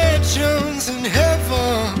got mansions in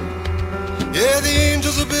heaven. Yeah, the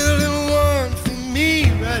angels are building one for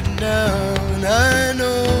me right now. And I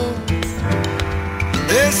know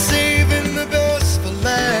they're saving the best for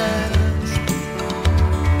last.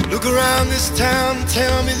 Look around this town and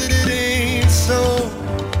tell me that it ain't so.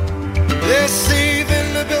 They're saving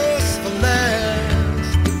the best for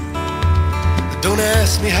last. But don't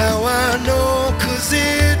ask me how I know, 'cause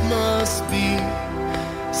it must be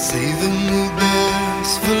saving the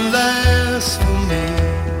best for last for me.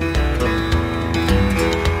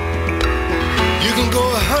 You can go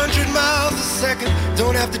 100 miles a second,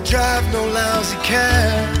 don't have to drive no lousy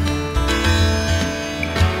cab.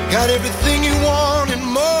 Got everything you want and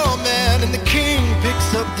more, man, and the king picks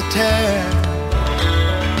up the tab.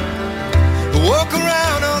 Walk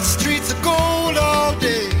around on streets of gold all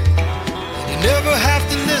day, and you never have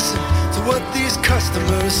to listen to what these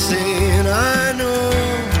customers say. And I know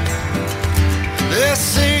they're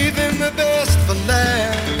saving the best for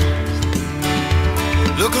last.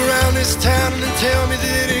 Look around this town and tell me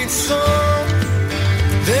that it ain't so.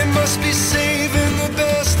 They must be saving the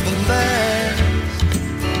best for last.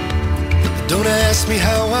 Don't ask me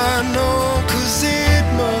how I know, 'cause it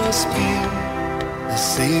must be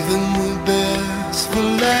saving the best for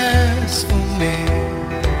last for me.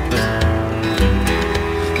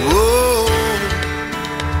 Whoa,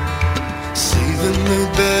 saving the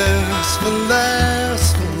best for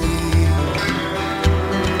last for me.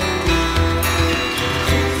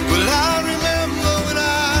 Well, I remember when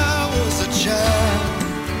I was a child,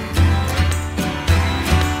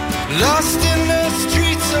 lost in the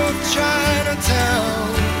streets of Chinatown.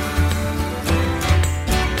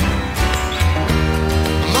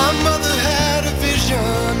 My mother had a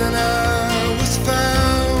vision and I was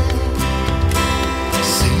found,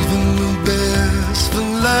 saving the best for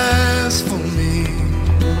last for me.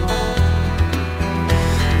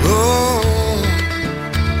 Oh,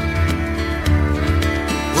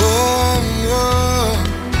 oh, oh,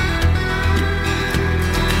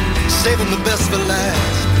 saving the best for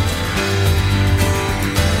last.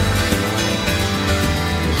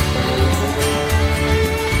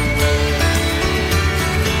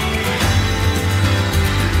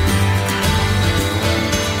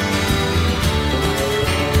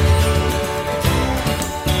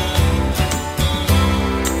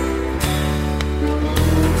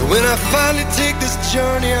 When I finally take this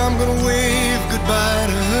journey, I'm gonna wave goodbye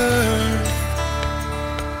to her.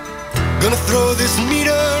 Gonna throw this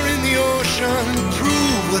meter in the ocean and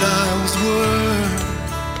prove what I was worth.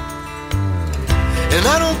 And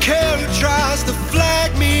I don't care who tries to flag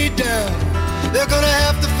me down, they're gonna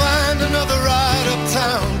have to find another ride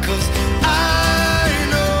uptown. 'Cause I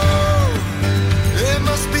know they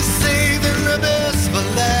must be saving the best for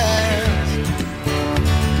last.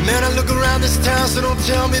 Man, I look around this town, so don't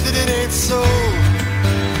tell me that it ain't so.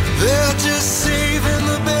 They're just saving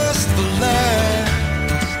the best for last.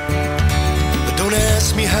 But don't ask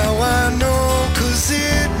me how I know, 'cause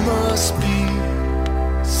it must be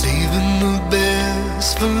saving the best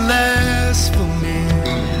for last for me.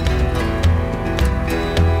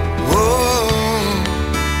 Whoa,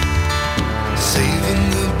 saving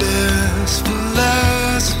the best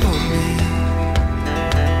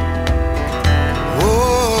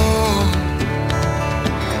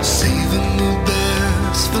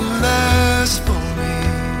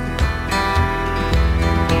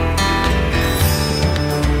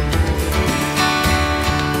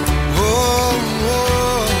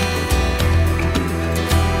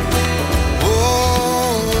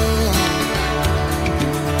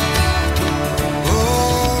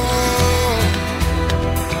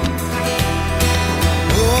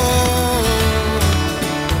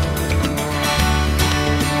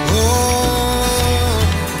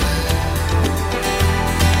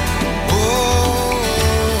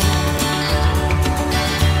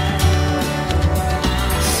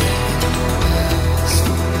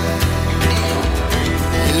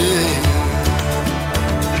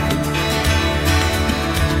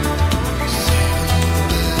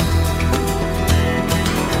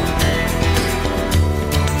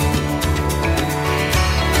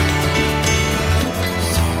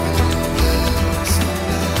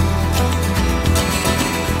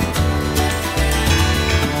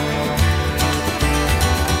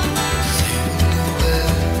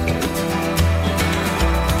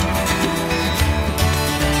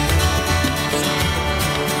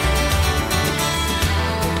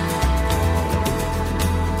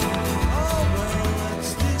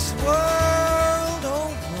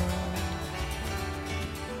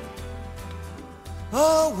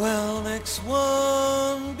Oh well, next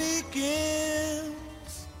one begins.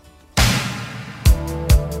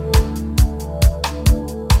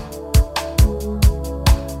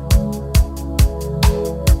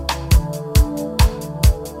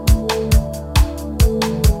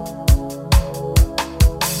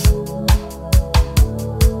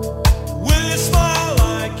 Will you smile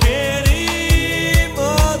like any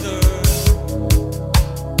mother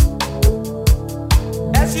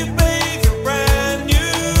as you bathe your brand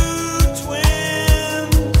new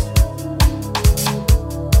twins?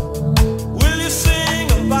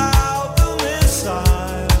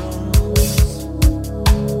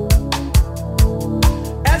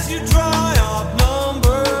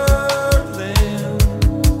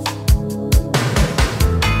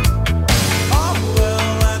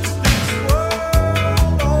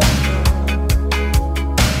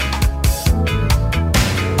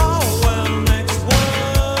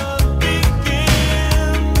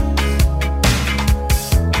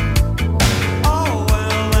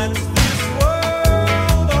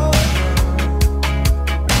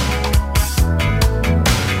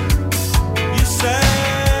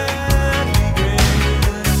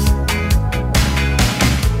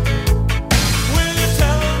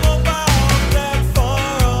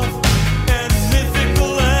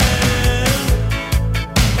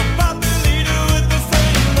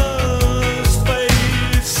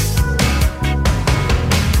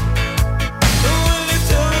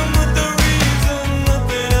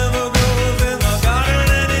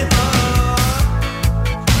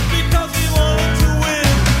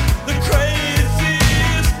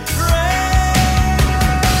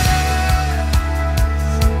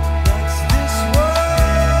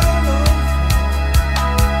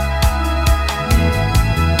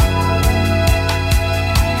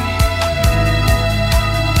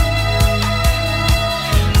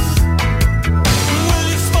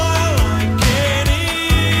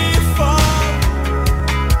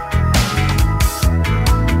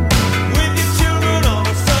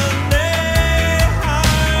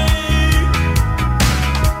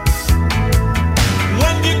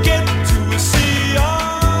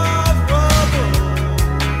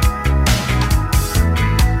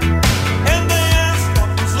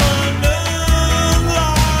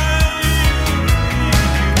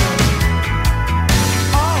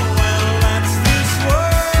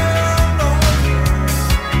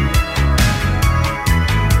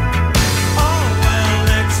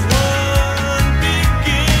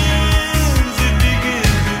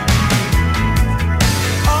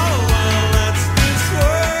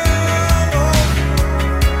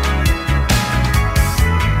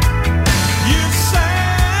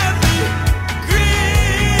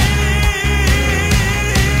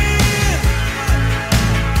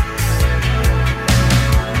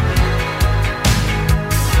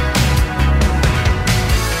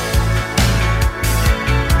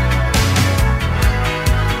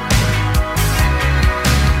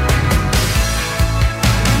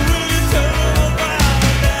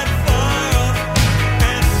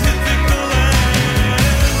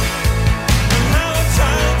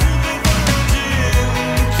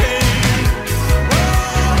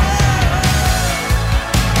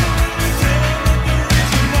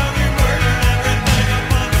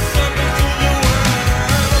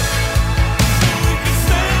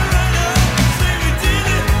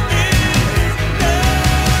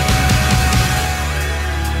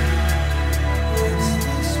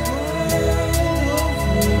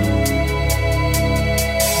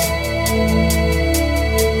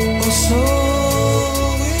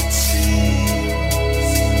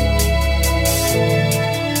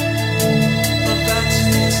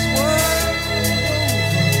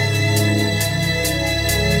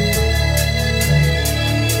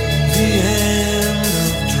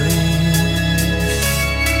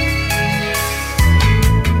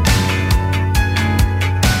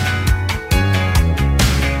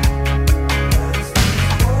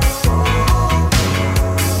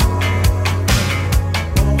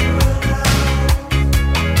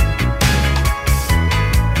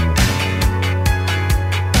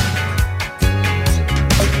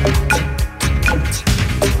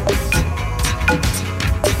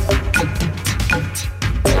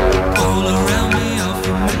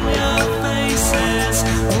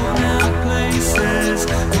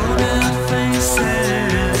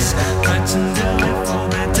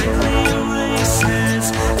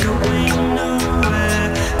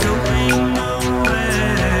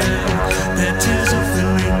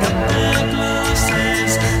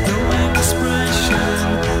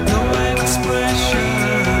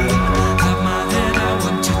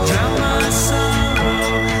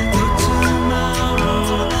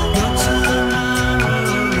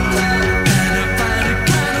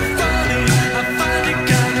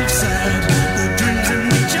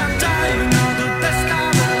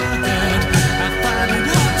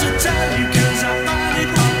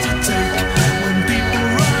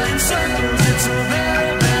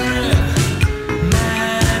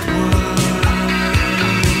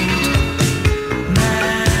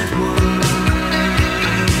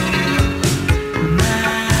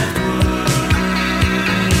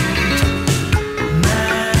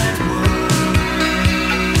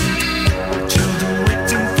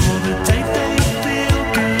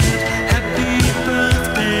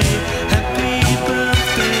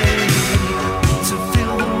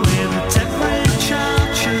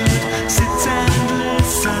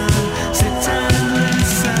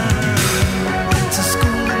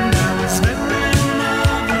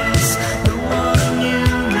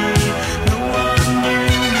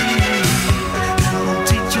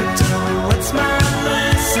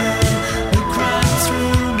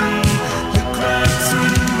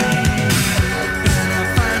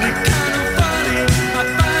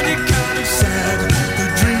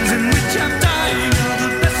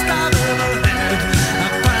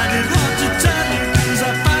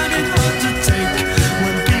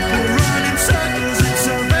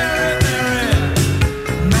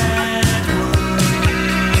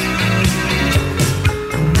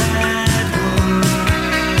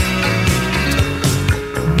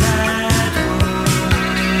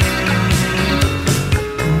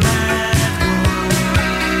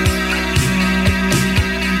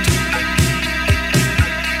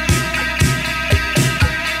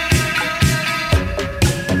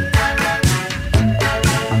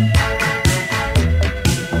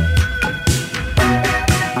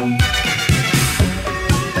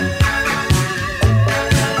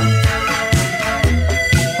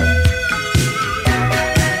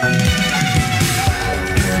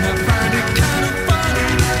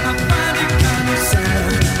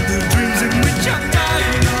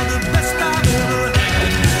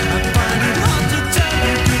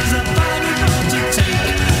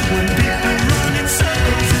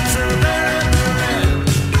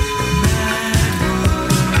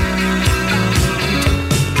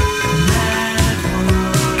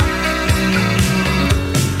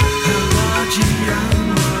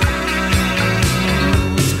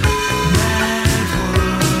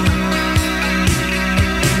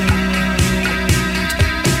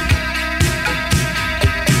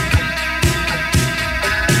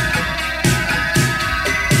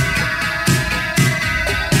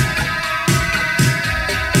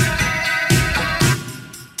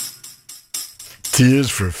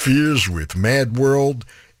 Tears for Fears with Mad World.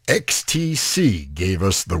 XTC gave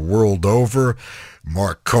us The World Over.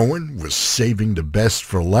 Marc Cohen was Saving the Best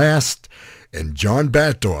for Last. And John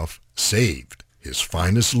Batdorf saved his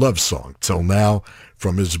finest love song till now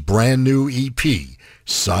from his brand new EP,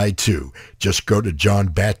 Side 2. Just go to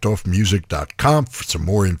johnbatdorfmusic.com for some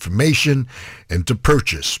more information and to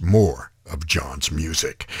purchase more of John's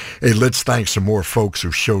music. Hey, let's thank some more folks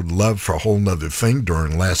who showed love for a whole nother thing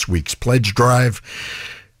during last week's pledge drive.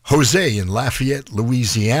 Jose in Lafayette,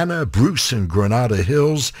 Louisiana, Bruce in Granada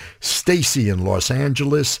Hills, Stacy in Los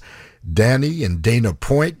Angeles, Danny in Dana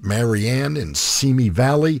Point, Marianne in Simi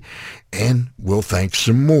Valley, and we'll thank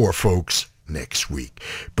some more folks next week.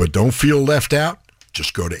 But don't feel left out.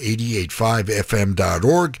 Just go to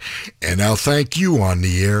 885fm.org, and I'll thank you on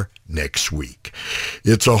the air next week.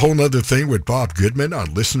 It's a whole nother thing with Bob Goodman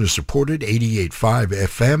on listener-supported 88.5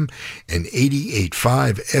 FM and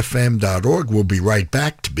 88.5fm.org. We'll be right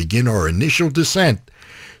back to begin our initial descent,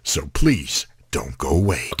 so please don't go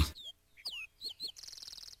away.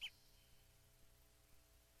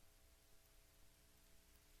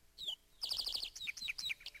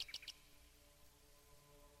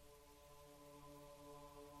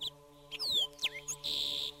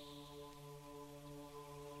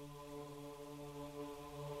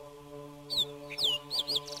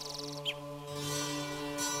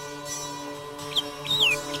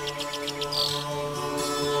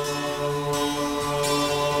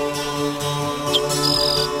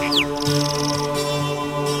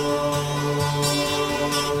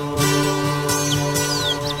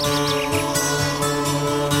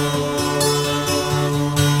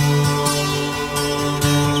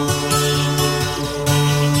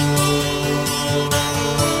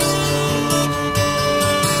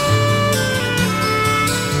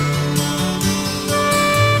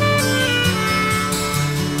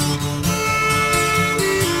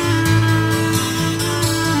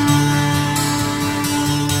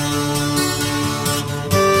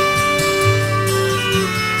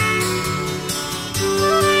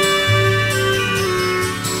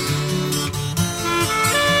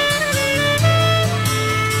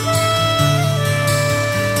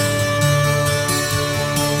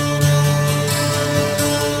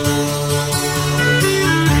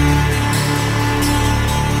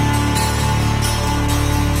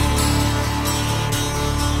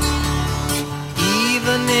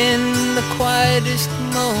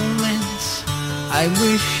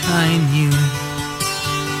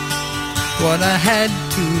 What I had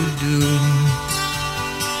to do.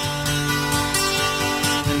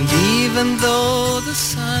 And even though the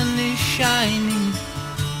sun is shining,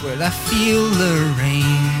 well, I feel the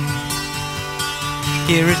rain.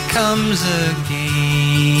 Here it comes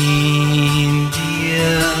again,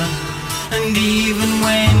 dear. And even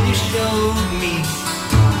when you showed me,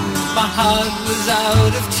 my heart was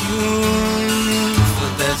out of tune. For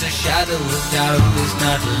there's a shadow of doubt that's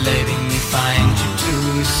not letting me find you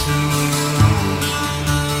too soon.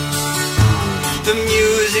 The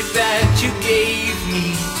music that you gave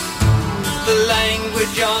me, the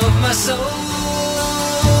language of my soul.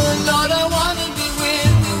 Lord, I wanna be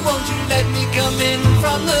with you, won't you let me come in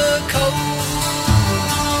from the cold?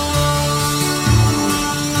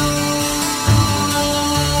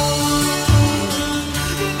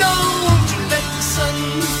 Don't you let the sun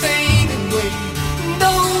fade away.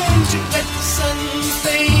 Don't you let the sun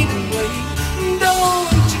fade away.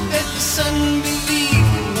 Don't you let the sun believe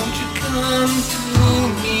you. Won't you come to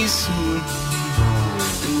me soon?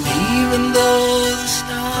 And even though the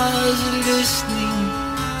stars are listening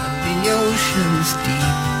and the ocean's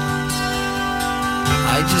deep,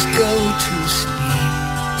 I just go to sleep.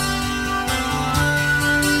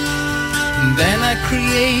 And then I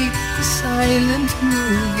create the silent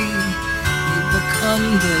movie. You become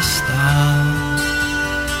the star.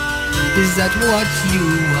 Is that what you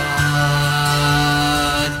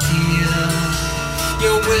are, dear?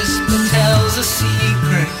 Your whisper tells a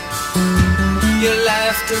secret. Your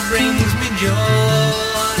laughter brings me joy.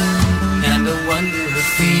 And a wonder of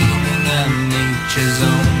feeling I'm nature's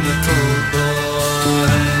own little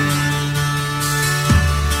boy.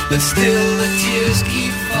 But still the tears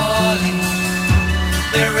keep falling.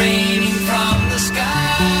 They're raining from the sky.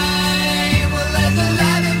 Well, there's a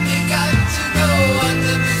ladder we got to go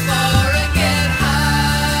under before I get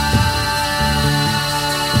high.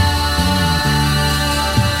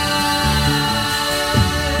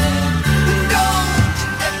 Don't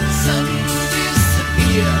you let the sun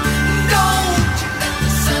disappear. Don't you let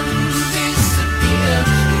the sun disappear.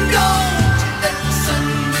 Don't you let the sun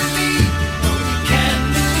believe. Oh, you can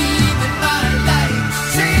believe in my life.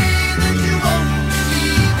 Say that you won't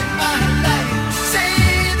believe in my life.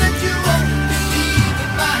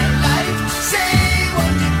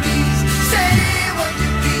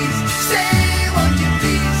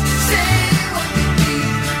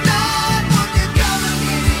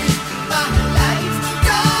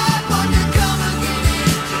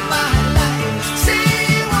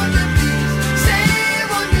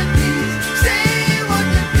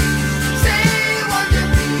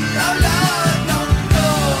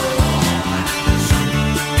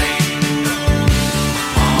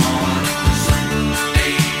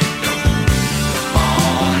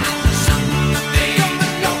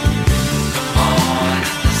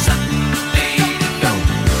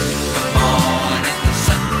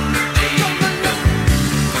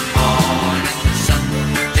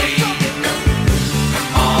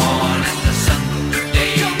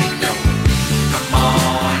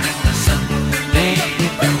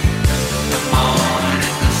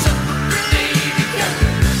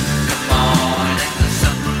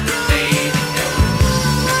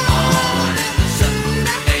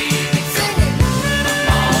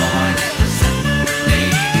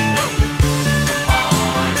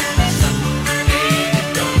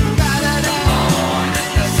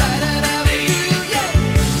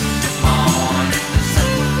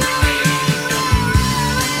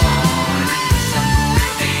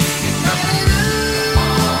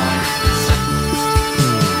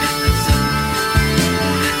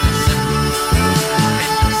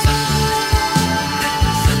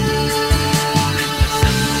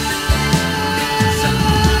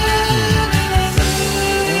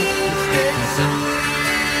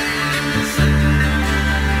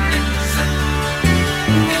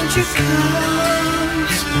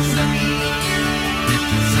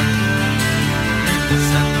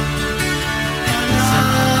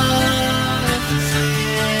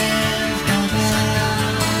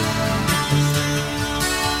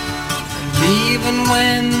 Even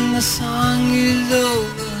when the song is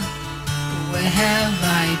over, where have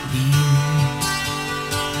I been?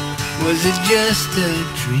 Was it just a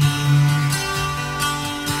dream?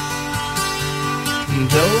 And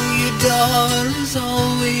though your door is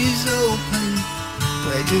always open,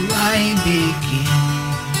 where do I begin?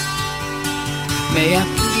 May I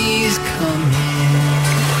please come in?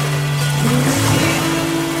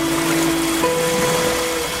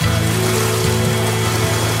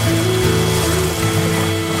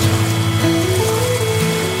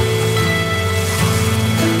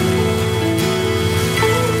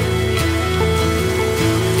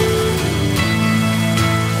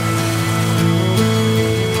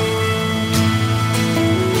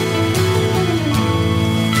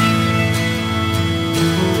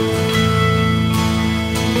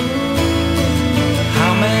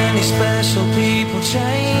 Special people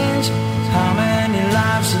change. How many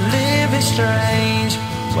lives are living strange?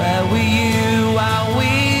 Where were you while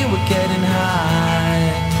we were getting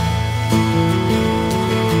high?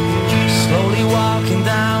 Slowly walking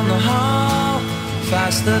down the hall,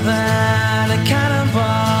 faster than a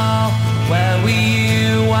cannonball. Where were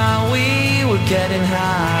you while we were getting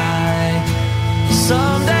high?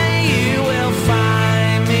 Someday you will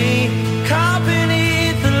find me caught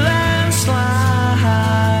beneath the landslide,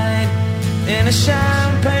 in a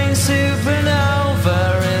champagne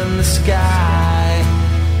supernova in the sky.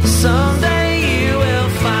 Someday you will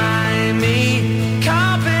find me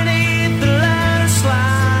caught beneath the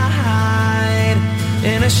landslide,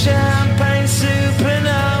 in a champagne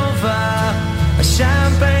supernova, a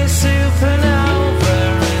champagne supernova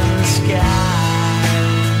in the sky.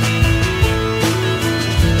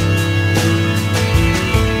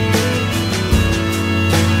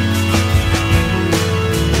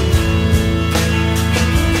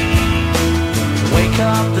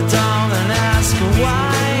 Up the dawn and ask her why.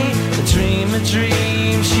 A dream,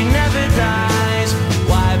 she never dies.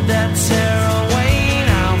 Wipe that tear away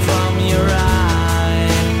now from your eye.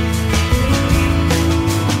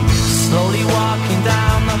 Slowly walking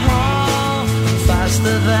down the hall,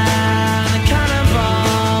 faster than a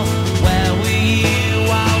cannonball. Where were you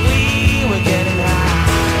while we were getting high?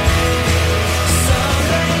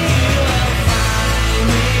 Someday you will find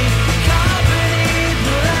me caught beneath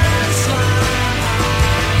the landslide.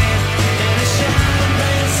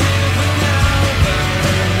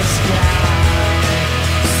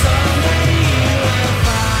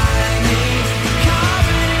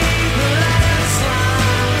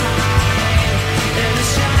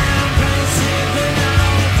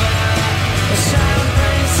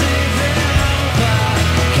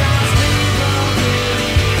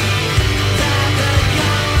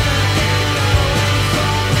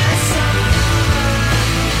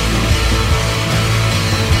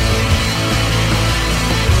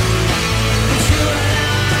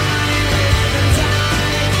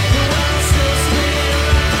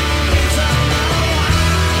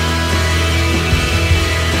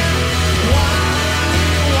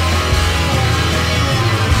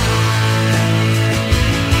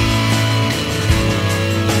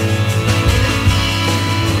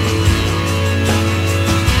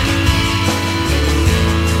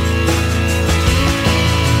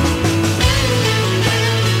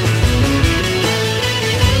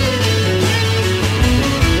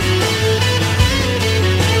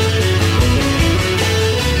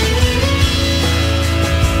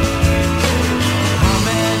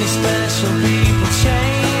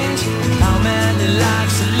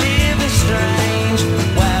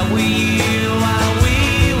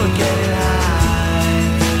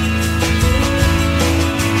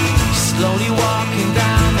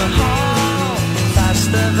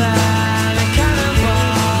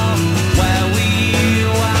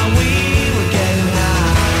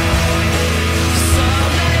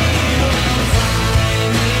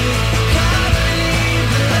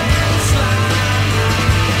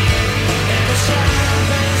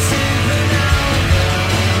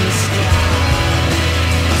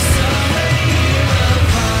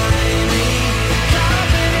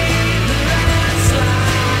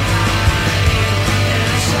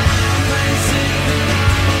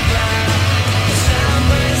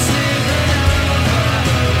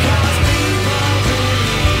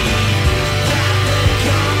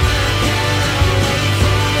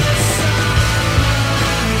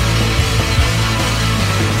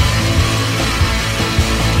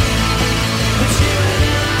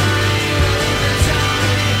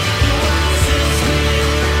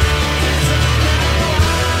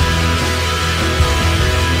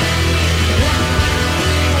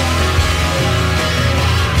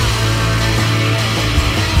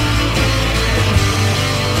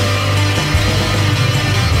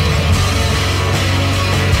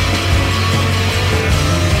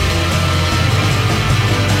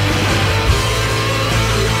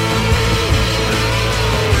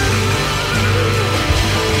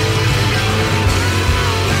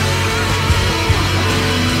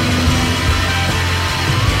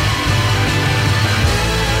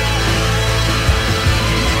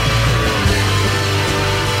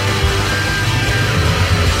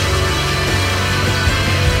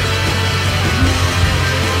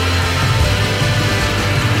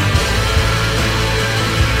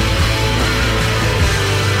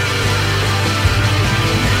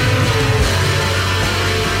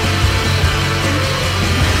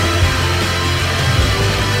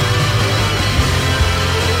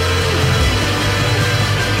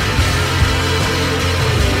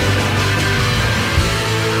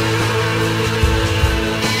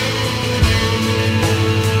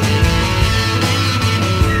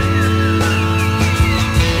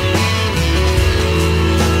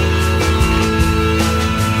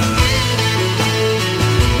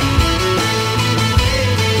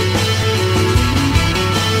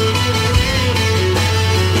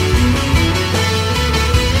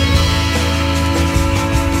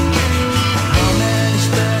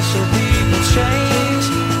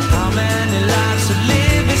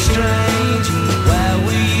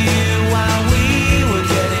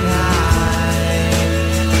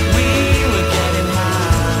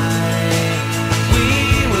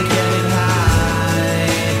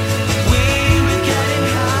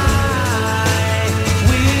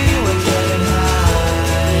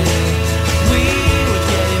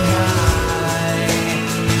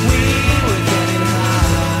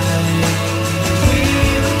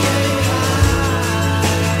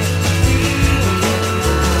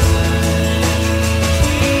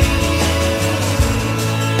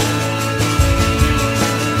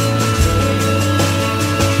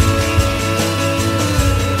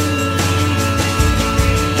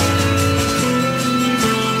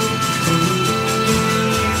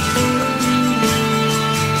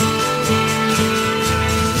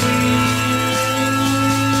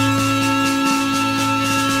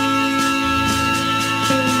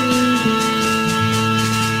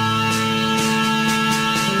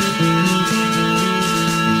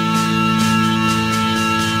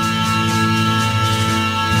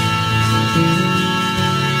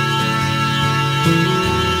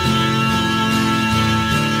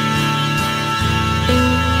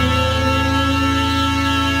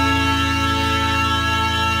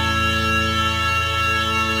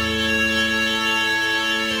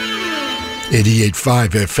 88.5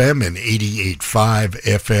 FM and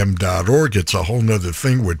 88.5fm.org. It's a whole nother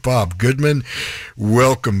thing with Bob Goodman.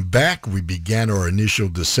 Welcome back. We began our initial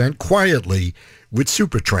descent quietly with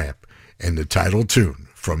Supertramp and the title tune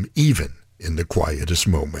from Even in the Quietest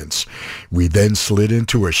Moments. We then slid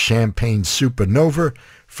into a Champagne Supernova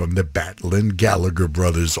from the Battling Gallagher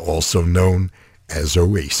Brothers, also known as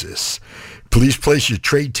Oasis. Please place your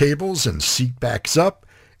tray tables and seat backs up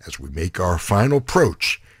as we make our final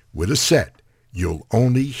approach with a set you'll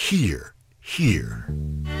only hear here.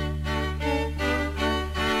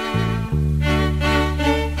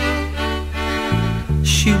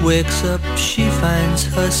 She wakes up, she finds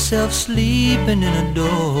herself sleeping in a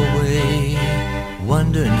doorway,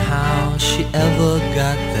 wondering how she ever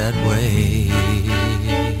got that way.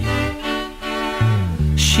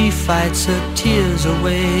 She fights her tears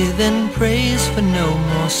away, then prays for no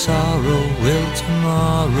more sorrow. Will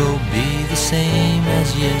tomorrow be the same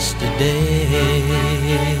as yesterday?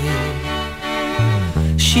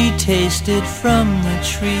 She tasted from the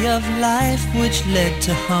tree of life which led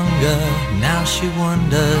to hunger. Now she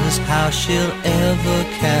wonders how she'll ever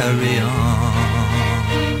carry on.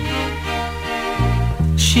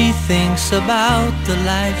 She thinks about the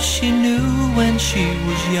life she knew when she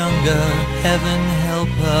was younger. Heaven help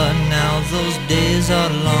her, now those days are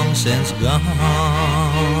long since gone.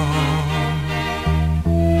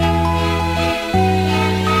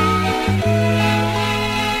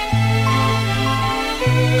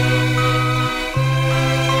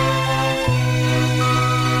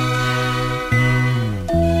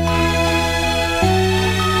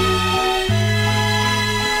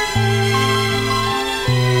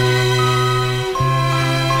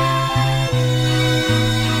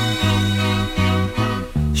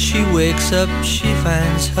 Wakes up, she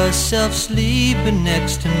finds herself sleeping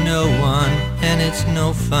next to no one, and it's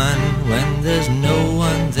no fun when there's no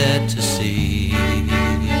one there to see.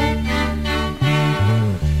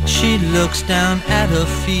 She looks down at her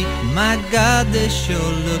feet, my God, they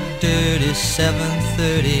sure look dirty.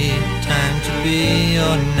 7:30, time to be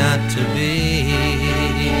or not to be.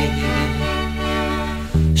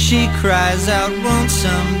 She cries out, won't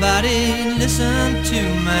somebody listen to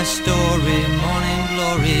my story? Morning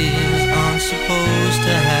glories aren't supposed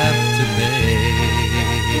to have to pay.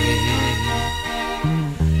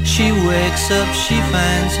 She wakes up, she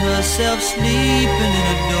finds herself sleeping in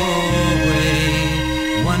a doorway,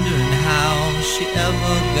 wondering how she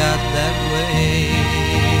ever got that way.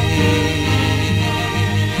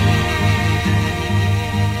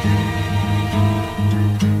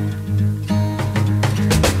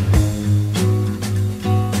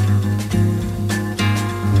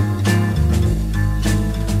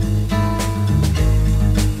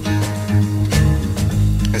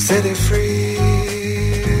 City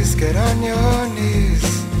freeze, get on your knees,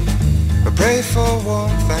 pray for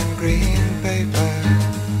warmth and green paper.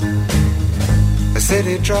 A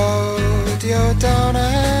city drought, you're down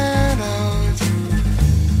and out,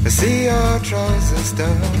 see your trousers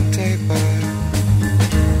don't taper.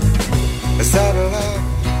 Saddle up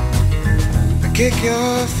and kick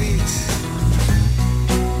your feet,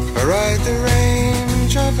 ride the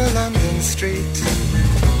range of a London street,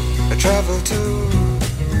 travel to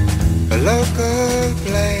a local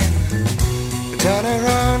plane, turn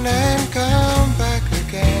around and come back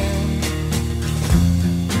again.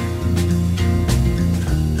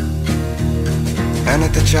 And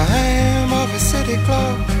at the chime of a city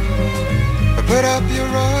clock, put up your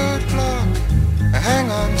road clock,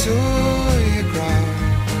 hang on to your crown.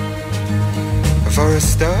 For a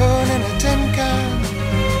stone in a tin can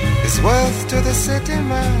is wealth to the city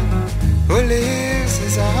man who leaves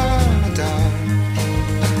his armor down.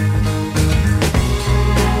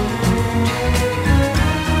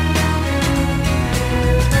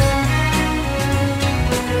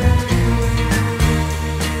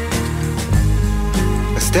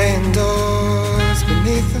 Stay indoors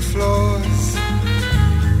beneath the floors,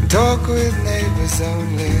 talk with neighbors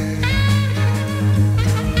only.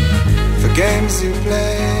 For games you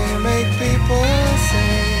play make people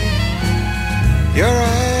say you're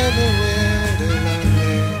either weird or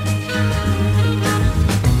lonely.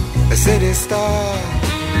 A city star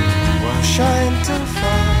won't shine too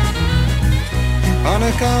far on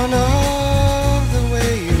account of the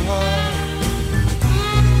way you are,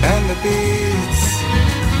 and the beats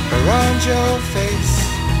around your face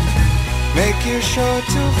make you sure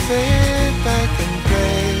to fade back in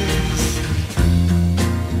grace.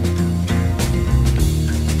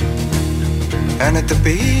 And at the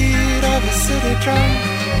beat of a city drum,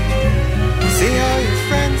 see how your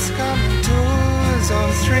friends come in twos or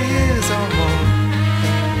threes or more.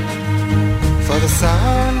 For the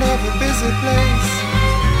sound of a busy noisy place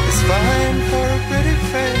is fine for a pretty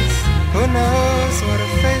face. Who knows what a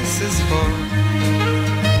face is for?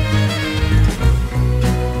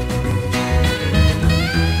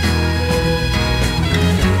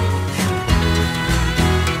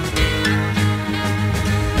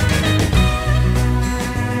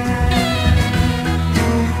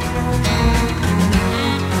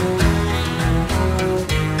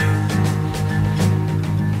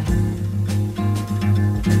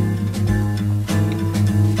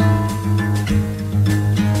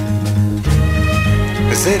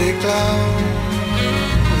 City clown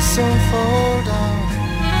will soon fall down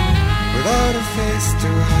without a face to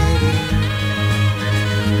hide it,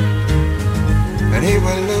 and he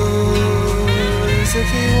will lose if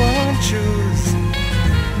he won't choose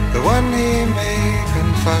the one he may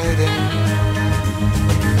confide in.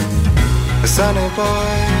 A sunny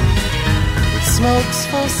boy with smokes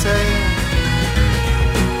for sale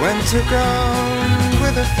went to ground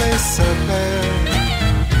with a face so pale.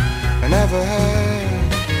 I never heard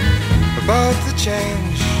about the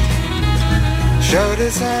change, showed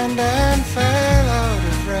his hand and fell out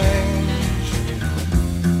of range.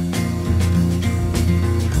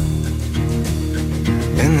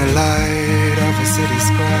 In the light of a city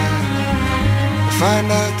square,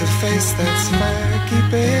 find out the face that's fair,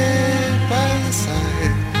 keep it by your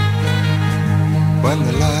side. When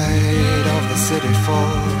the light of the city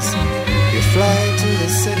falls, you fly to the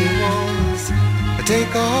city walls,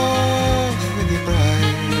 take off with your bride.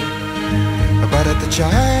 But at the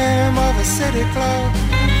chime of a city clock,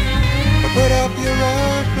 put up your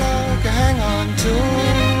roadblock, hang on to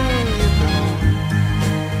your crown.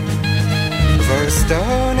 For a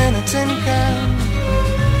stone in a tin can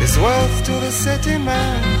is worth to the city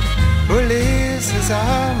man who leaves his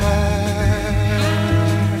armor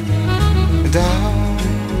down.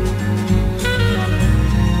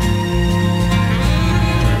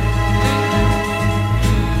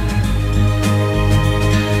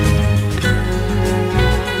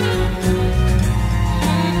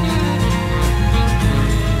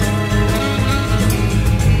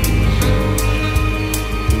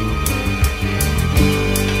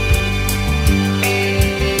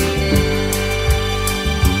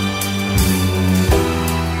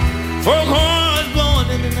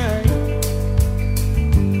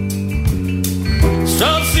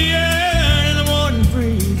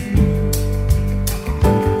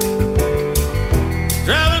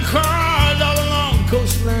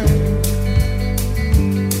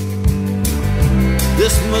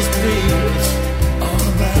 This must be what it's all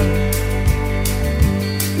about.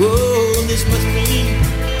 Whoa, this must be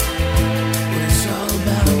what it's all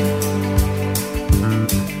about.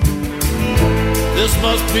 This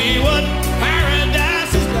must be what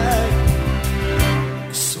paradise is like.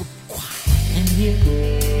 It's so quiet in here,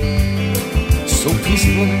 so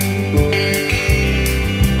peaceful.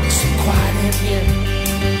 It's so quiet in here,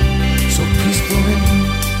 so peaceful in here.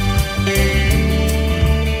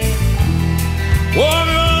 Warm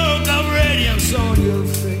look of radiance on your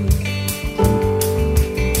face,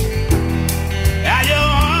 and your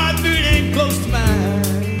heart beating close to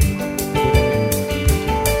mine.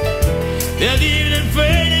 There's the evening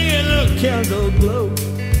fading and the candle glow.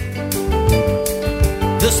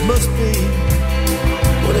 This must be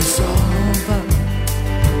what it's all about.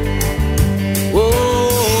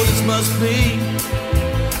 Oh, this must be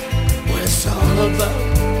what it's all about.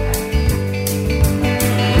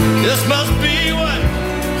 This must be what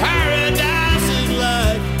paradise is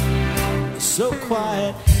like. It's so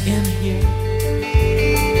quiet in here,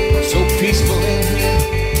 so peaceful in here,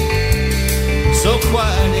 so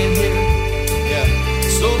quiet in here, yeah,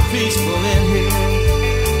 so peaceful in here.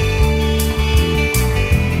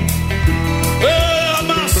 Well,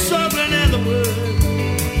 my something in the world,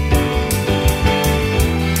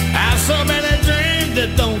 I have so many dreams that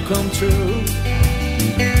don't come true.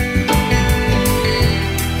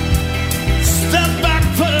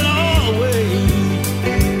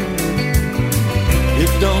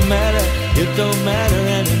 It don't matter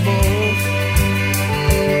anymore.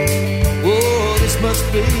 Oh, this must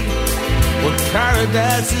be what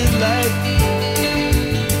paradise is like.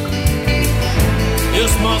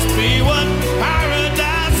 This must be what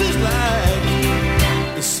paradise is like.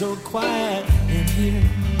 It's so quiet in here,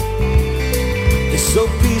 it's so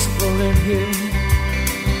peaceful in here,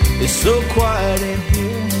 it's so quiet in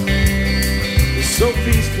here, it's so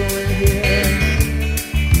peaceful in here.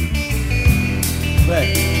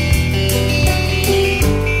 Play.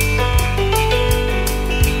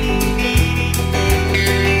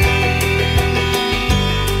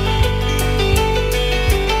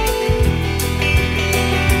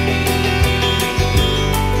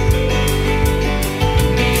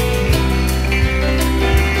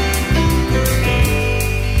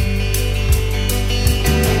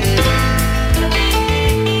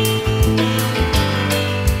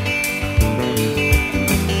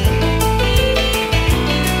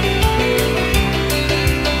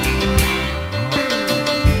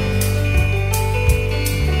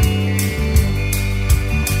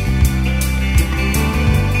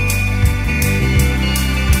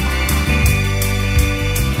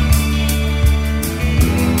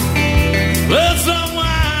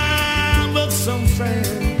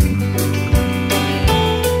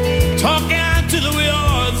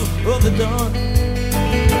 of the dawn.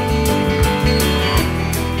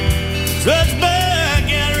 Stretch back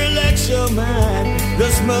and relax your mind.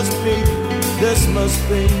 This must be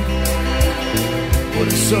what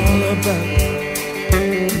it's all about.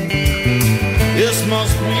 This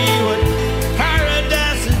must be what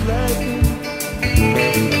paradise is like.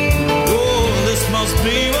 Oh, this must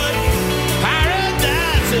be what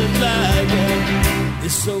paradise is like.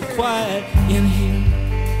 It's so quiet in here.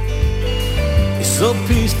 It's so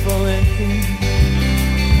peaceful in here.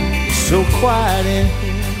 It's so quiet in here.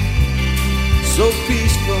 So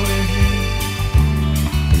peaceful in here.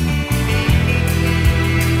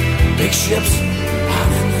 Big ships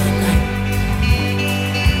out in the night.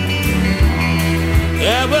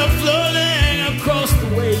 Yeah, we're floating across the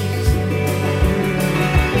waves,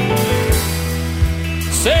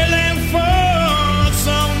 sailing for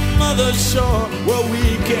some other shore where we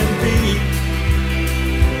can be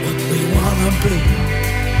what we wanna be.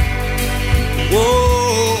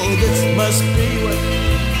 Whoa, this must be what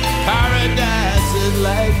paradise is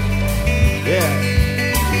like. Yeah,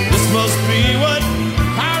 this must be what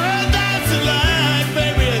paradise is like,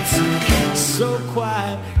 baby. It's so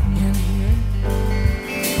quiet in here,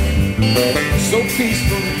 so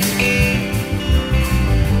peaceful in here,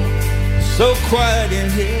 so quiet in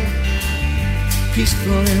here,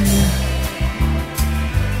 peaceful in here.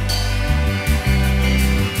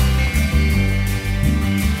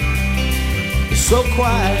 It's so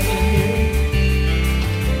quiet in here.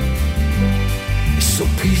 So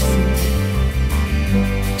peaceful,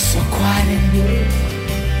 so quiet in here.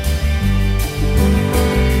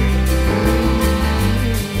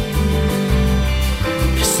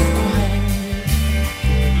 It's so quiet in here,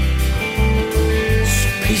 so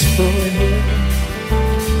peaceful in here,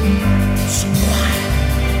 so quiet in here,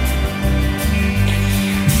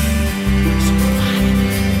 so quiet in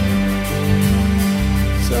here,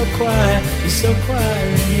 so quiet, it's so quiet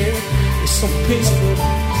in here, it's so peaceful,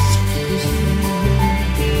 so peaceful in here.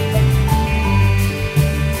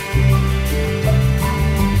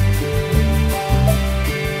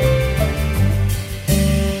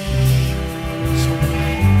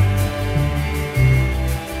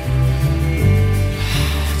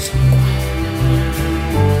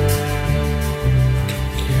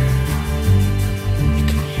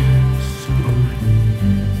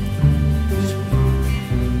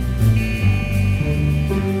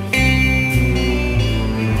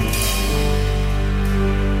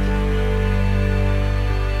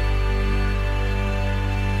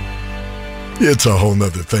 It's a whole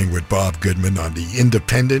nother thing with Bob Goodman on the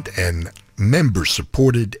independent and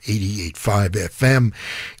member-supported 88.5 FM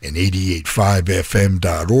and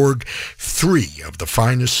 88.5fm.org. Three of the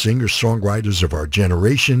finest singer-songwriters of our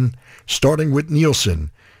generation, starting with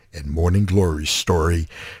Nilsson and Morning Glory's story,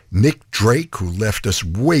 Nick Drake, who left us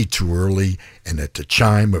way too early and at the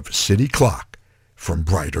chime of a city clock from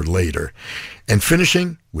Brighter Later, and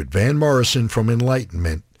finishing with Van Morrison from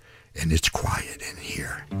Enlightenment, and It's Quiet in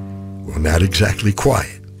Here. Well, not exactly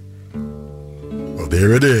quiet. Well,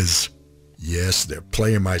 there it is. Yes, they're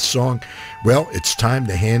playing my song. Well, it's time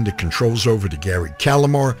to hand the controls over to Gary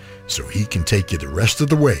Calamar so he can take you the rest of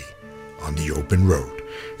the way on the open road.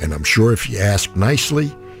 And I'm sure if you ask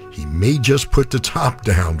nicely, he may just put the top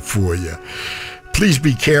down for you. Please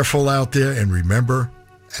be careful out there, and remember,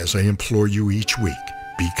 as I implore you each week,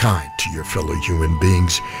 be kind to your fellow human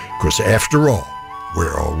beings, because after all,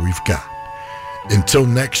 we're all we've got. Until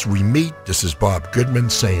next we meet, this is Bob Goodman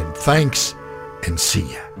saying thanks and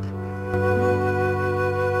see ya.